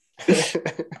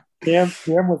 Cam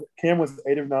was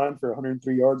 8 of 9 for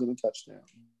 103 yards and a touchdown.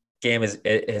 Cam has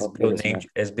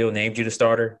Bill named you the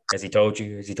starter? Has he told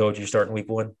you you're starting week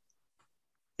 1?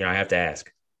 I have to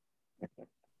ask.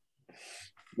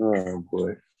 Oh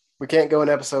boy, we can't go an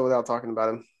episode without talking about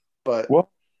him. But right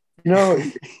now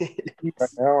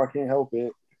I can't help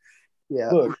it. Yeah,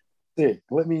 look,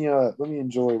 let me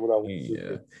enjoy what I want.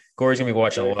 Yeah, Corey's gonna be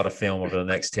watching a lot of film over the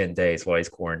next 10 days while he's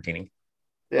quarantining.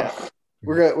 Yeah.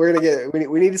 We're gonna get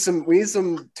we need some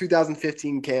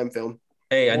 2015 Cam film.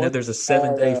 Hey, I know there's a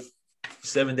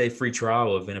 7-day free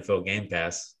trial of NFL Game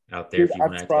Pass out there. Dude, if you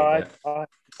want to activate that.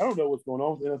 I don't know what's going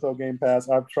on with NFL Game Pass.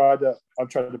 I've tried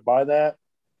to buy that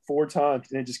 4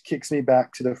 times and it just kicks me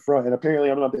back to the front. And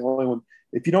apparently I'm not the only one.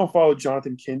 If you don't follow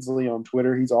Jonathan Kinsley on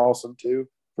Twitter, he's awesome too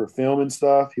for film and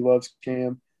stuff. He loves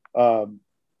Cam.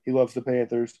 He loves the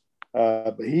Panthers.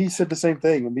 But he said the same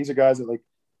thing. And these are guys that like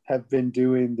have been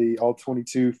doing the all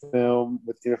 22 film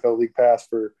with NFL League Pass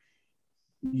for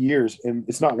years, and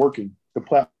it's not working. The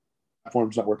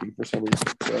platform's not working for some reason.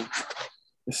 So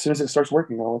as soon as it starts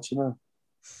working, I'll let you know.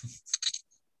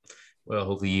 Well,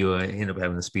 hopefully you end up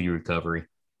having a speedy recovery.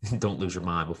 Don't lose your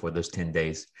mind before those 10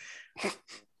 days. I'm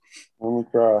gonna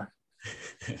cry.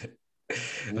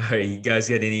 All right, you guys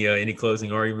got any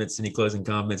closing arguments, any closing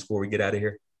comments before we get out of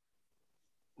here?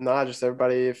 Nah, just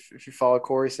everybody. If you follow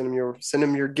Corey, send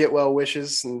him your get well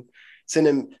wishes, and send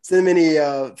him any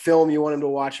film you want him to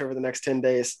watch over the next 10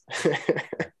 days.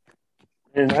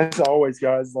 And as always,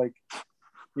 guys, like,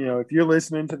 you know, if you're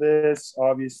listening to this,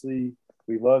 obviously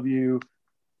we love you.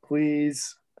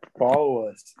 Please follow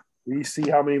us. We see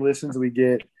how many listens we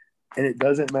get, and it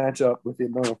doesn't match up with the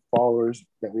amount of followers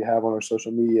that we have on our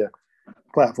social media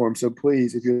platform. So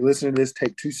please, if you're listening to this,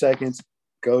 take 2 seconds,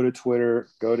 go to Twitter,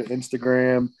 go to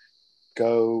Instagram,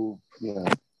 go, you know,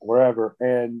 wherever,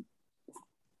 and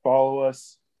follow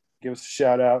us. Give us a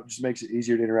shout out. It just makes it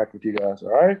easier to interact with you guys. All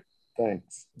right?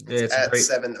 Thanks. It's at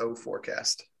 7:0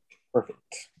 forecast. Perfect.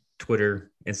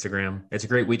 Twitter, Instagram. It's a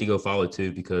great week to go follow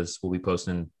too, because we'll be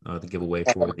posting the giveaway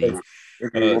for the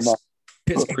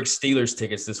Pittsburgh Steelers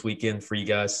tickets this weekend for you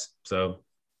guys. So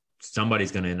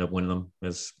somebody's going to end up winning them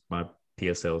as my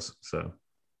PSLs. So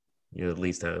you at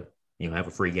least have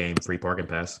a free game, free parking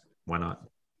pass. Why not?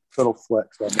 Little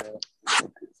flex on that.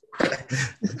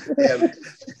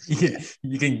 Yeah.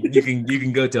 You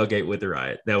can go tailgate with the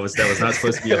Riot. That was not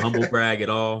supposed to be a humble brag at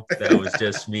all. That was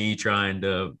just me trying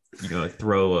to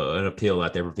throw an appeal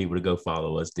out there for people to go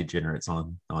follow us degenerates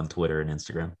on Twitter and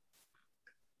Instagram.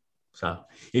 So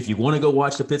if you want to go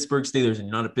watch the Pittsburgh Steelers and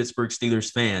you're not a Pittsburgh Steelers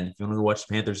fan, if you want to go watch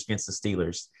the Panthers against the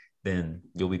Steelers, then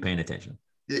you'll be paying attention.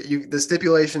 The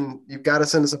stipulation, you've got to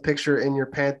send us a picture in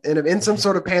your in some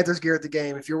sort of Panthers gear at the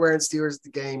game. If you're wearing Steelers at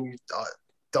the game, you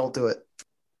don't do it.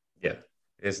 Yeah,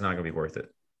 it's not going to be worth it.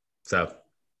 So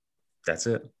that's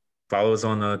it. Follow us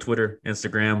on Twitter,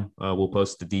 Instagram. We'll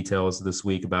post the details this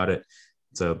week about it.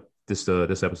 So this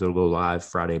episode will go live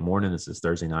Friday morning. This is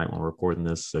Thursday night when we're recording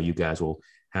this. So you guys will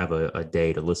have a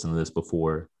day to listen to this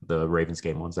before the Ravens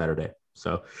game on Saturday.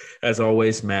 So as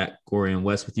always, Matt, Corey, and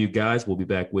Wes with you guys. We'll be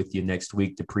back with you next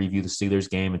week to preview the Steelers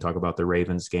game and talk about the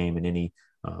Ravens game and any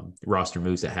roster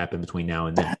moves that happen between now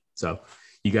and then. So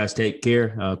you guys take care.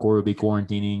 Corey will be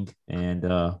quarantining, and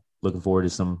looking forward to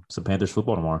some Panthers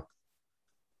football tomorrow.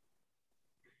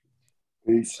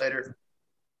 Peace. Later.